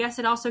demon, but I guess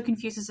it also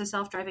confuses a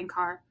self-driving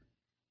car.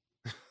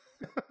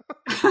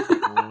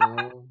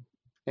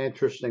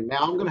 Interesting. Now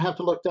I'm going to have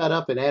to look that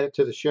up and add it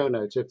to the show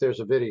notes if there's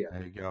a video.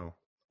 There you go.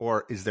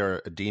 Or is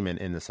there a demon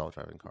in the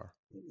self-driving car?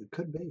 It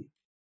could be.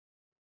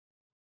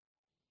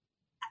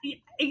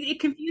 it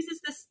confuses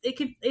this.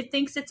 It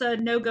thinks it's a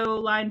no-go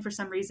line for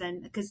some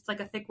reason because it's like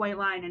a thick white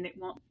line and it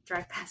won't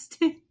drive past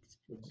it.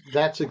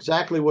 That's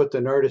exactly what the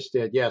Nerdist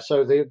did. Yeah.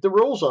 So the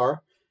rules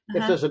are, if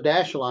Uh-huh. there's a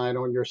dash line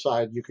on your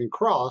side, you can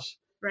cross.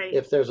 Right.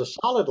 If there's a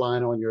solid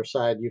line on your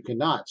side, you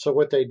cannot. So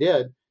what they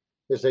did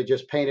is they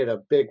just painted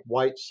a big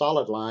white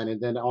solid line,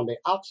 and then on the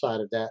outside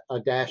of that, a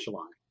dash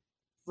line.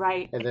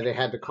 Right. And then they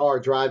had the car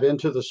drive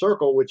into the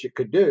circle, which it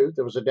could do.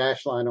 There was a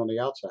dash line on the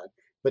outside,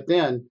 but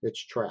then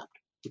it's trapped.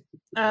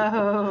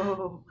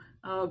 Oh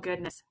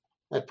goodness.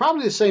 That's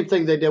probably the same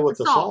thing they did with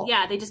the salt.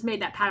 Yeah, they just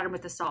made that pattern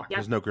with the salt. Yep.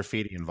 There's no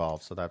graffiti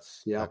involved, so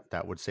Yeah.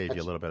 that would save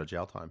you a little bit of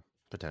jail time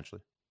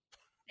potentially.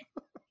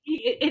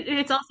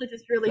 It's also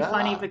just really Yeah.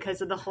 funny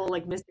because of the whole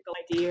like mystical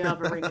idea of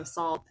a ring of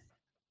salt.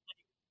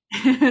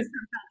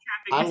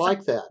 I I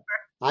like that.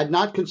 I'd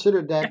not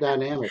considered that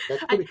dynamic.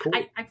 That's pretty cool.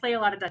 I play a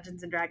lot of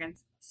Dungeons and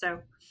Dragons, so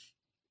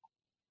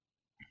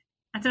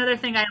that's another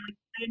thing I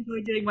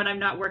enjoy doing when I'm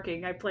not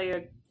working. I play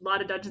a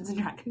lot of Dungeons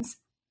and Dragons.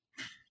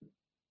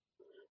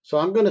 So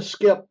I'm going to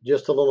skip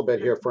just a little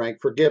bit here, Frank.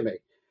 Forgive me.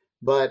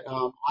 But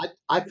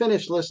I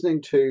finished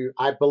listening to,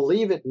 I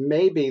believe it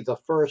may be the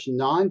first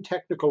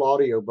non-technical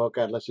audiobook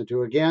I listened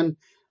to, again,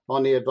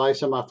 on the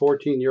advice of my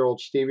 14-year-old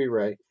Stevie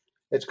Ray.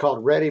 It's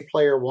called Ready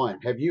Player One.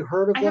 Have you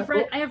heard of that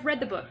book? I have read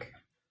the book.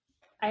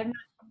 I have not.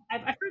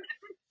 I've heard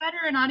it's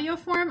better in audio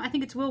form. I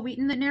think it's Will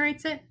Wheaton that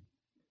narrates it.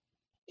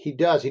 He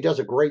does. He does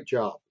a great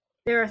job.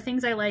 There are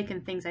things I like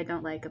and things I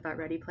don't like about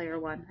Ready Player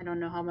One. I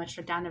don't know how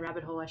much down the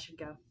rabbit hole I should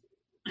go.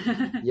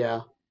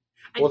 Yeah.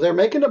 Well, they're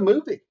making a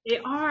movie. They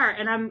are,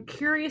 and I'm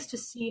curious to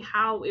see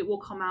how it will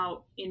come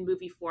out in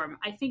movie form.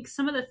 I think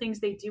some of the things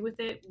they do with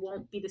it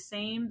won't be the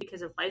same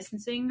because of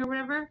licensing or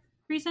whatever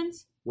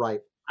reasons.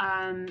 Right.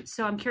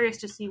 So I'm curious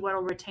to see what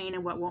will retain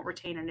and what won't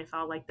retain, and if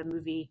I'll like the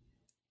movie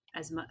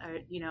as much,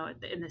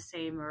 in the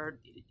same, or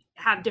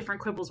have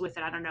different quibbles with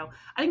it. I don't know.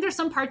 I think there's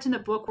some parts in the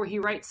book where he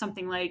writes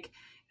something like,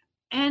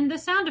 and the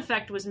sound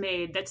effect was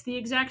made. That's the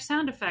exact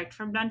sound effect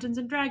from Dungeons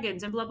and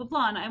Dragons and blah, blah,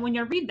 blah. And when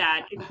you read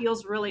that, it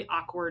feels really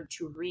awkward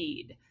to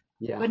read.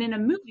 Yeah. But in a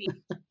movie,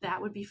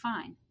 that would be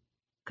fine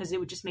because it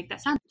would just make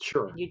that sound.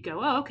 Sure. You'd go,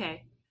 oh,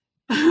 okay.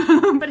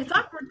 But it's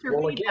awkward to read.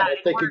 Well, again,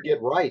 if they could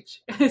get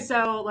rights.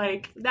 So,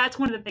 that's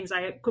one of the things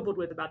I quibbled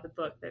with about the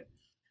book. That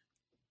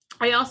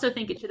I also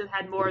think it should have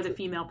had more of the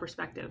female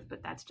perspective,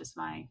 but that's just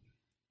my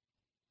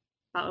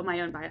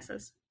own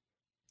biases.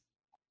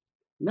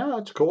 No,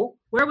 it's cool.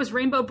 Where was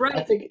Rainbow Bright?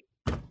 I think.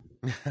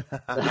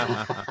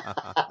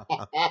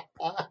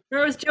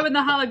 Where was Joe and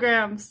the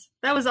Holograms?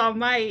 That was all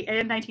my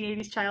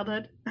 1980s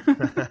childhood.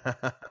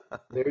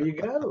 There you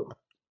go.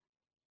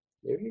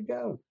 There you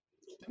go.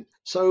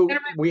 So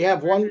we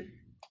have one.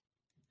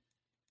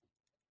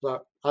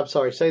 I'm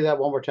sorry. Say that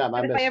one more time.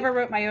 What if I ever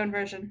wrote my own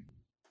version?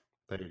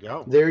 There you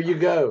go. There you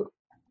go.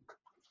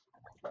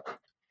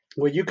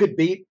 Well, you could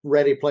beat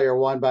Ready Player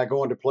One by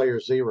going to Player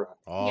Zero.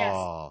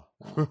 Oh.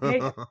 There you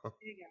go.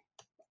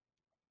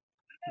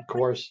 Of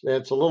course,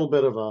 it's a little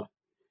bit of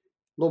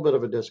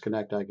a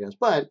disconnect, I guess,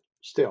 but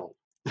still,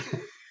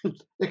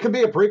 it could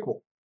be a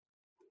prequel.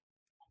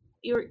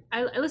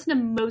 I listen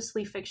to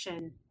mostly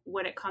fiction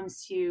when it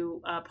comes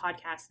to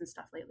podcasts and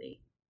stuff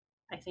lately.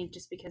 I think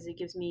just because it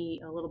gives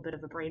me a little bit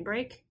of a brain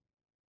break.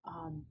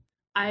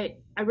 I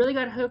really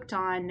got hooked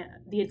on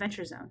The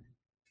Adventure Zone,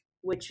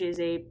 which is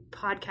a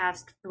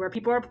podcast where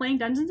people are playing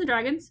Dungeons and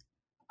Dragons,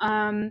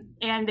 and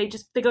they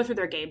go through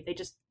their game.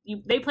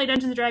 They play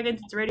Dungeons and Dragons.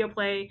 It's a radio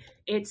play.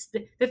 It's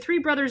the three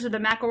brothers are the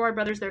McElroy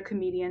brothers. They're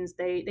comedians.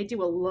 They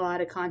do a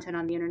lot of content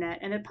on the internet,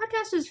 and the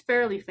podcast is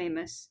fairly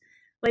famous.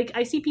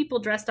 I see people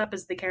dressed up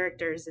as the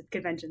characters at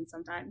conventions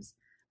sometimes.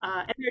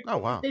 Oh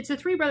wow! It's the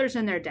three brothers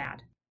and their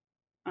dad,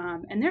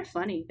 and they're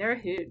funny. They're a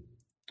hoot.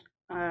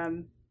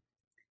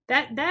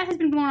 That has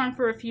been going on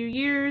for a few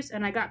years,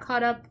 and I got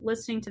caught up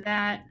listening to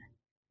that.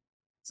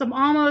 So I'm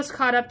almost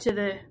caught up to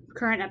the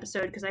current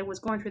episode because I was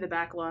going through the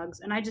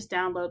backlogs, and I just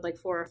download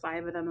 4 or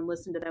 5 of them and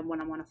listen to them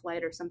when I'm on a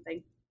flight or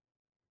something.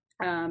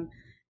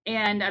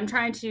 And I'm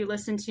trying to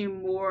listen to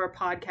more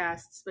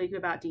podcasts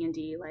about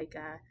D&D.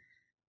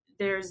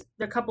 There's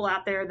a couple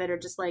out there that are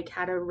just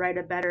how to write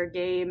a better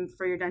game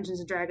for your Dungeons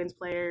and Dragons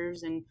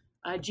players, and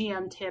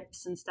GM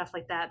tips and stuff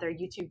like that. They're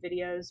YouTube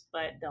videos,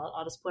 but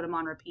I'll just put them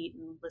on repeat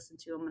and listen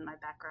to them in my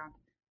background.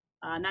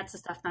 And that's the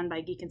stuff done by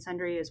Geek and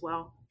Sundry as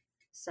well.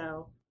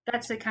 So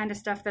that's the kind of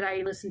stuff that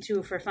I listen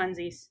to for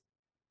funsies.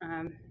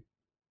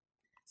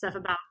 Stuff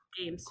about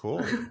games.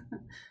 Cool.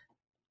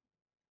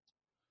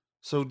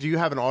 So do you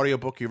have an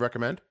audiobook you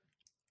recommend?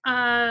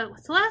 The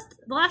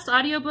last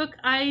audiobook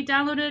I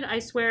downloaded, I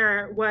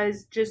swear,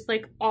 was just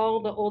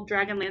all the old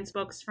Dragonlance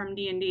books from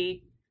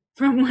D&D.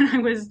 From when I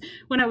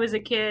was a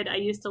kid. I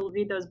used to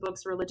read those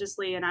books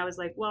religiously, and I was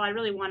like, well, I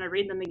really want to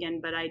read them again,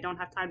 but I don't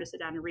have time to sit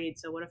down and read.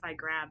 So what if I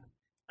grab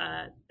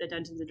the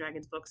Dungeons and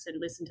Dragons books and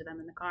listen to them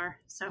in the car?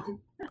 So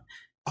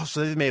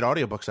so they made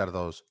audiobooks out of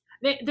those.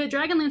 The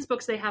Dragonlance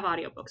books, they have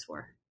audiobooks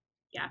for.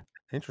 Yeah.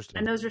 Interesting.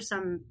 And those are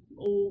some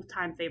old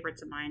time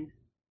favorites of mine.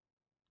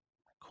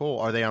 Cool.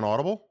 Are they on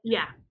Audible?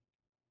 Yeah.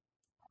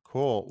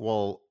 Cool.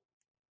 Well,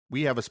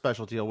 we have a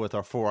special deal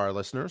for our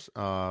listeners.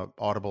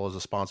 Audible is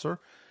a sponsor.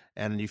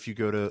 And if you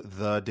go to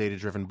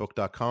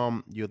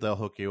thedatadrivenbook.com, they'll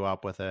hook you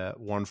up with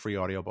one free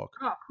audiobook.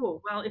 Oh,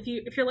 cool. Well, if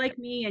you're like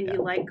me and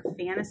you like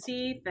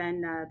fantasy,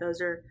 then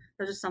those are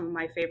some of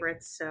my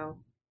favorites. So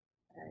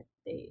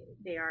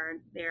they are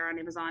on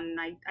Amazon. And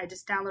I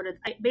just downloaded.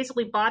 I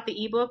basically bought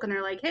the ebook, and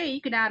they're like, "Hey,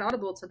 you can add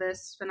Audible to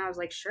this," and I was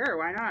like, "Sure,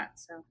 why not?"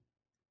 So.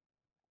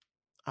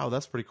 Oh,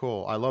 that's pretty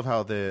cool. I love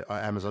how the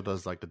Amazon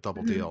does like the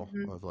double deal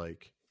of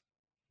like,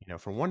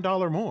 for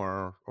 $1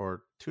 more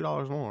or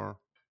 $2 more.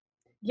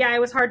 Yeah, it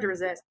was hard to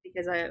resist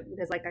because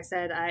like I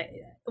said,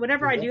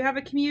 whenever I do have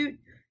a commute,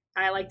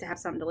 I like to have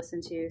something to listen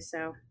to.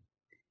 So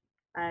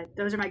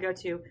those are my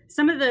go-to.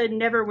 Some of the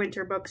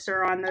Neverwinter books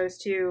are on those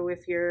too.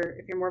 If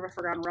you're more of a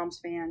Forgotten Realms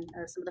fan,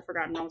 some of the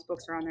Forgotten Realms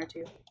books are on there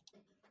too.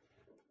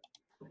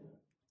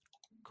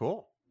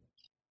 Cool.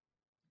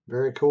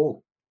 Very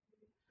cool.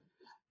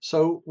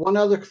 So one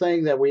other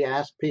thing that we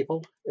ask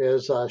people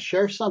is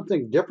share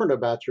something different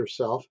about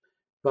yourself,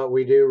 but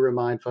we do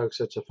remind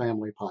folks it's a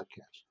family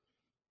podcast.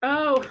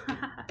 Oh,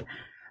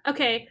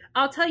 okay.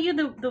 I'll tell you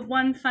the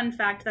one fun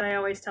fact that I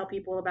always tell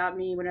people about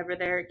me whenever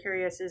they're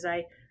curious is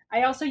I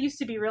also used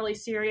to be really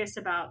serious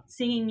about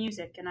singing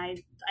music, and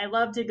I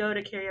love to go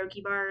to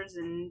karaoke bars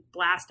and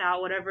blast out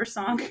whatever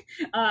song.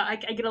 I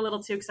get a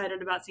little too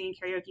excited about singing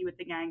karaoke with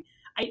the gang.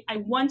 I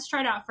once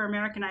tried out for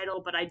American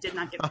Idol, but I did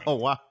not get picked. Oh,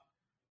 wow.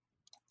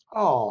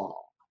 Oh.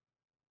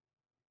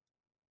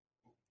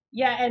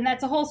 Yeah, and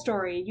that's a whole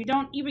story. You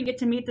don't even get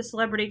to meet the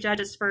celebrity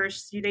judges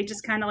first. They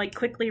just kind of like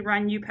quickly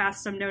run you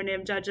past some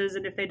no-name judges,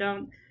 and if they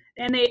don't,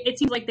 it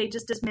seems like they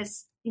just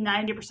dismiss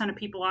 90% of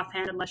people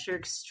offhand unless you're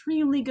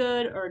extremely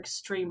good or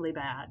extremely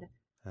bad.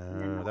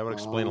 That would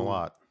explain a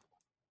lot.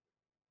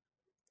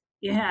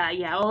 Yeah.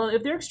 Well,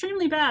 if they're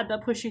extremely bad, they'll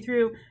push you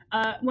through.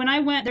 When I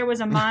went, there was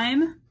a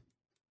mime.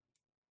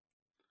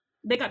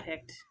 They got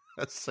picked.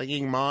 A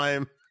singing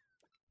mime.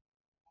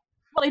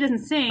 Well, he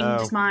doesn't sing,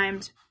 just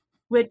mimed,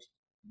 which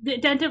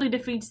tentatively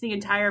defeats the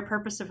entire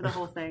purpose of the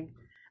whole thing.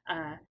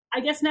 I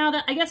guess now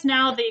the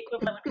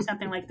equivalent would be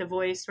something like The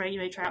Voice, right? You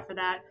may try out for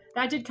that.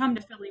 That did come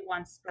to Philly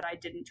once, but I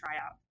didn't try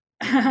out.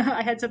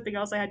 I had something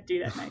else I had to do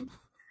that night.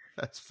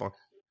 That's fun.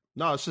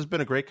 No, it's just been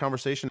a great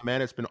conversation,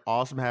 man. It's been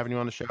awesome having you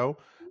on the show,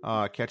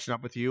 catching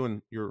up with you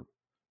and your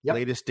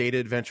latest data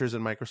adventures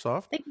in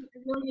Microsoft. Thank you. I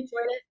really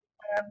enjoyed it.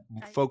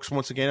 Folks,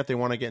 once again, if they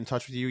want to get in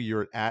touch with you,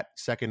 you're at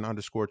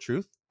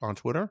second_truth on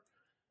Twitter.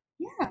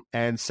 Yeah.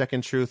 And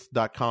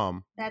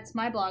secondtruth.com. That's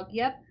my blog.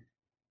 Yep.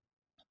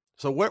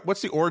 So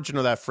what's the origin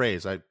of that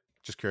phrase? I'm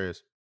just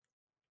curious.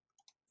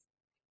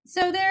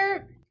 So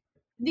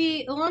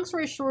the long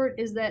story short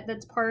is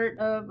that's part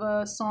of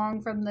a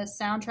song from the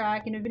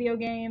soundtrack in a video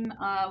game.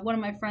 One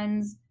of my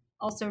friends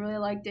also really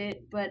liked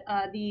it, but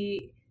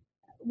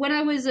when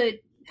I was a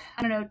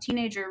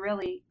teenager,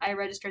 really, I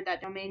registered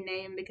that domain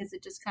name because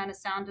it just kind of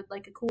sounded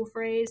like a cool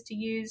phrase to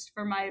use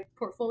for my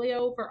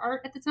portfolio for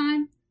art at the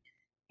time.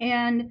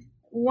 And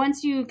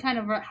once you kind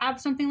of have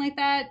something like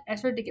that, I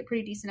started to get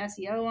pretty decent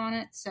SEO on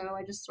it, so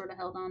I just sort of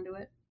held on to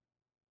it.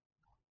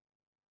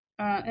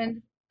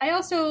 And I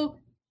also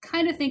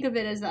kind of think of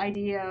it as the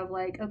idea of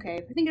like, okay,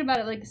 if you're thinking about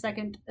it like a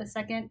second,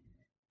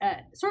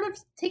 sort of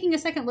taking a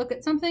second look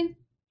at something,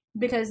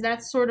 because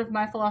that's sort of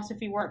my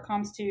philosophy where it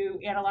comes to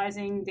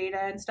analyzing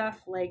data and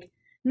stuff. Like,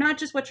 not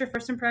just what's your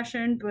first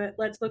impression, but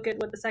let's look at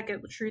what the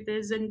second truth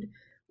is and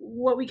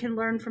what we can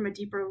learn from a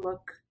deeper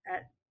look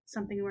at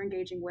something we're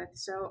engaging with.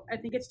 So I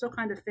think it still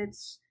kind of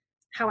fits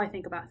how I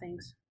think about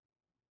things.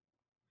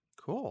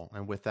 Cool.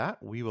 And with that,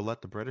 we will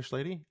let the British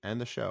lady end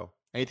the show.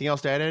 Anything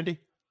else to add, Andy?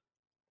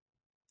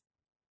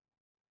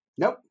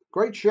 Nope.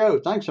 Great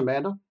show. Thanks,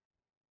 Amanda.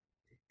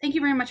 Thank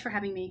you very much for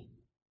having me.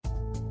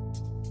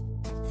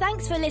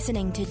 Thanks for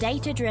listening to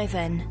Data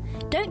Driven.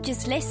 Don't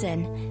just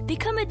listen.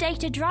 Become a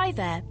data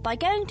driver by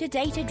going to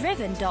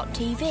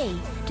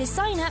datadriven.tv to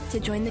sign up to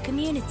join the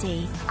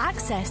community,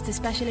 access to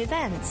special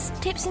events,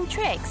 tips and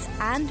tricks,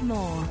 and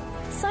more.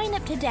 Sign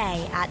up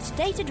today at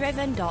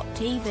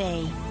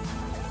datadriven.tv.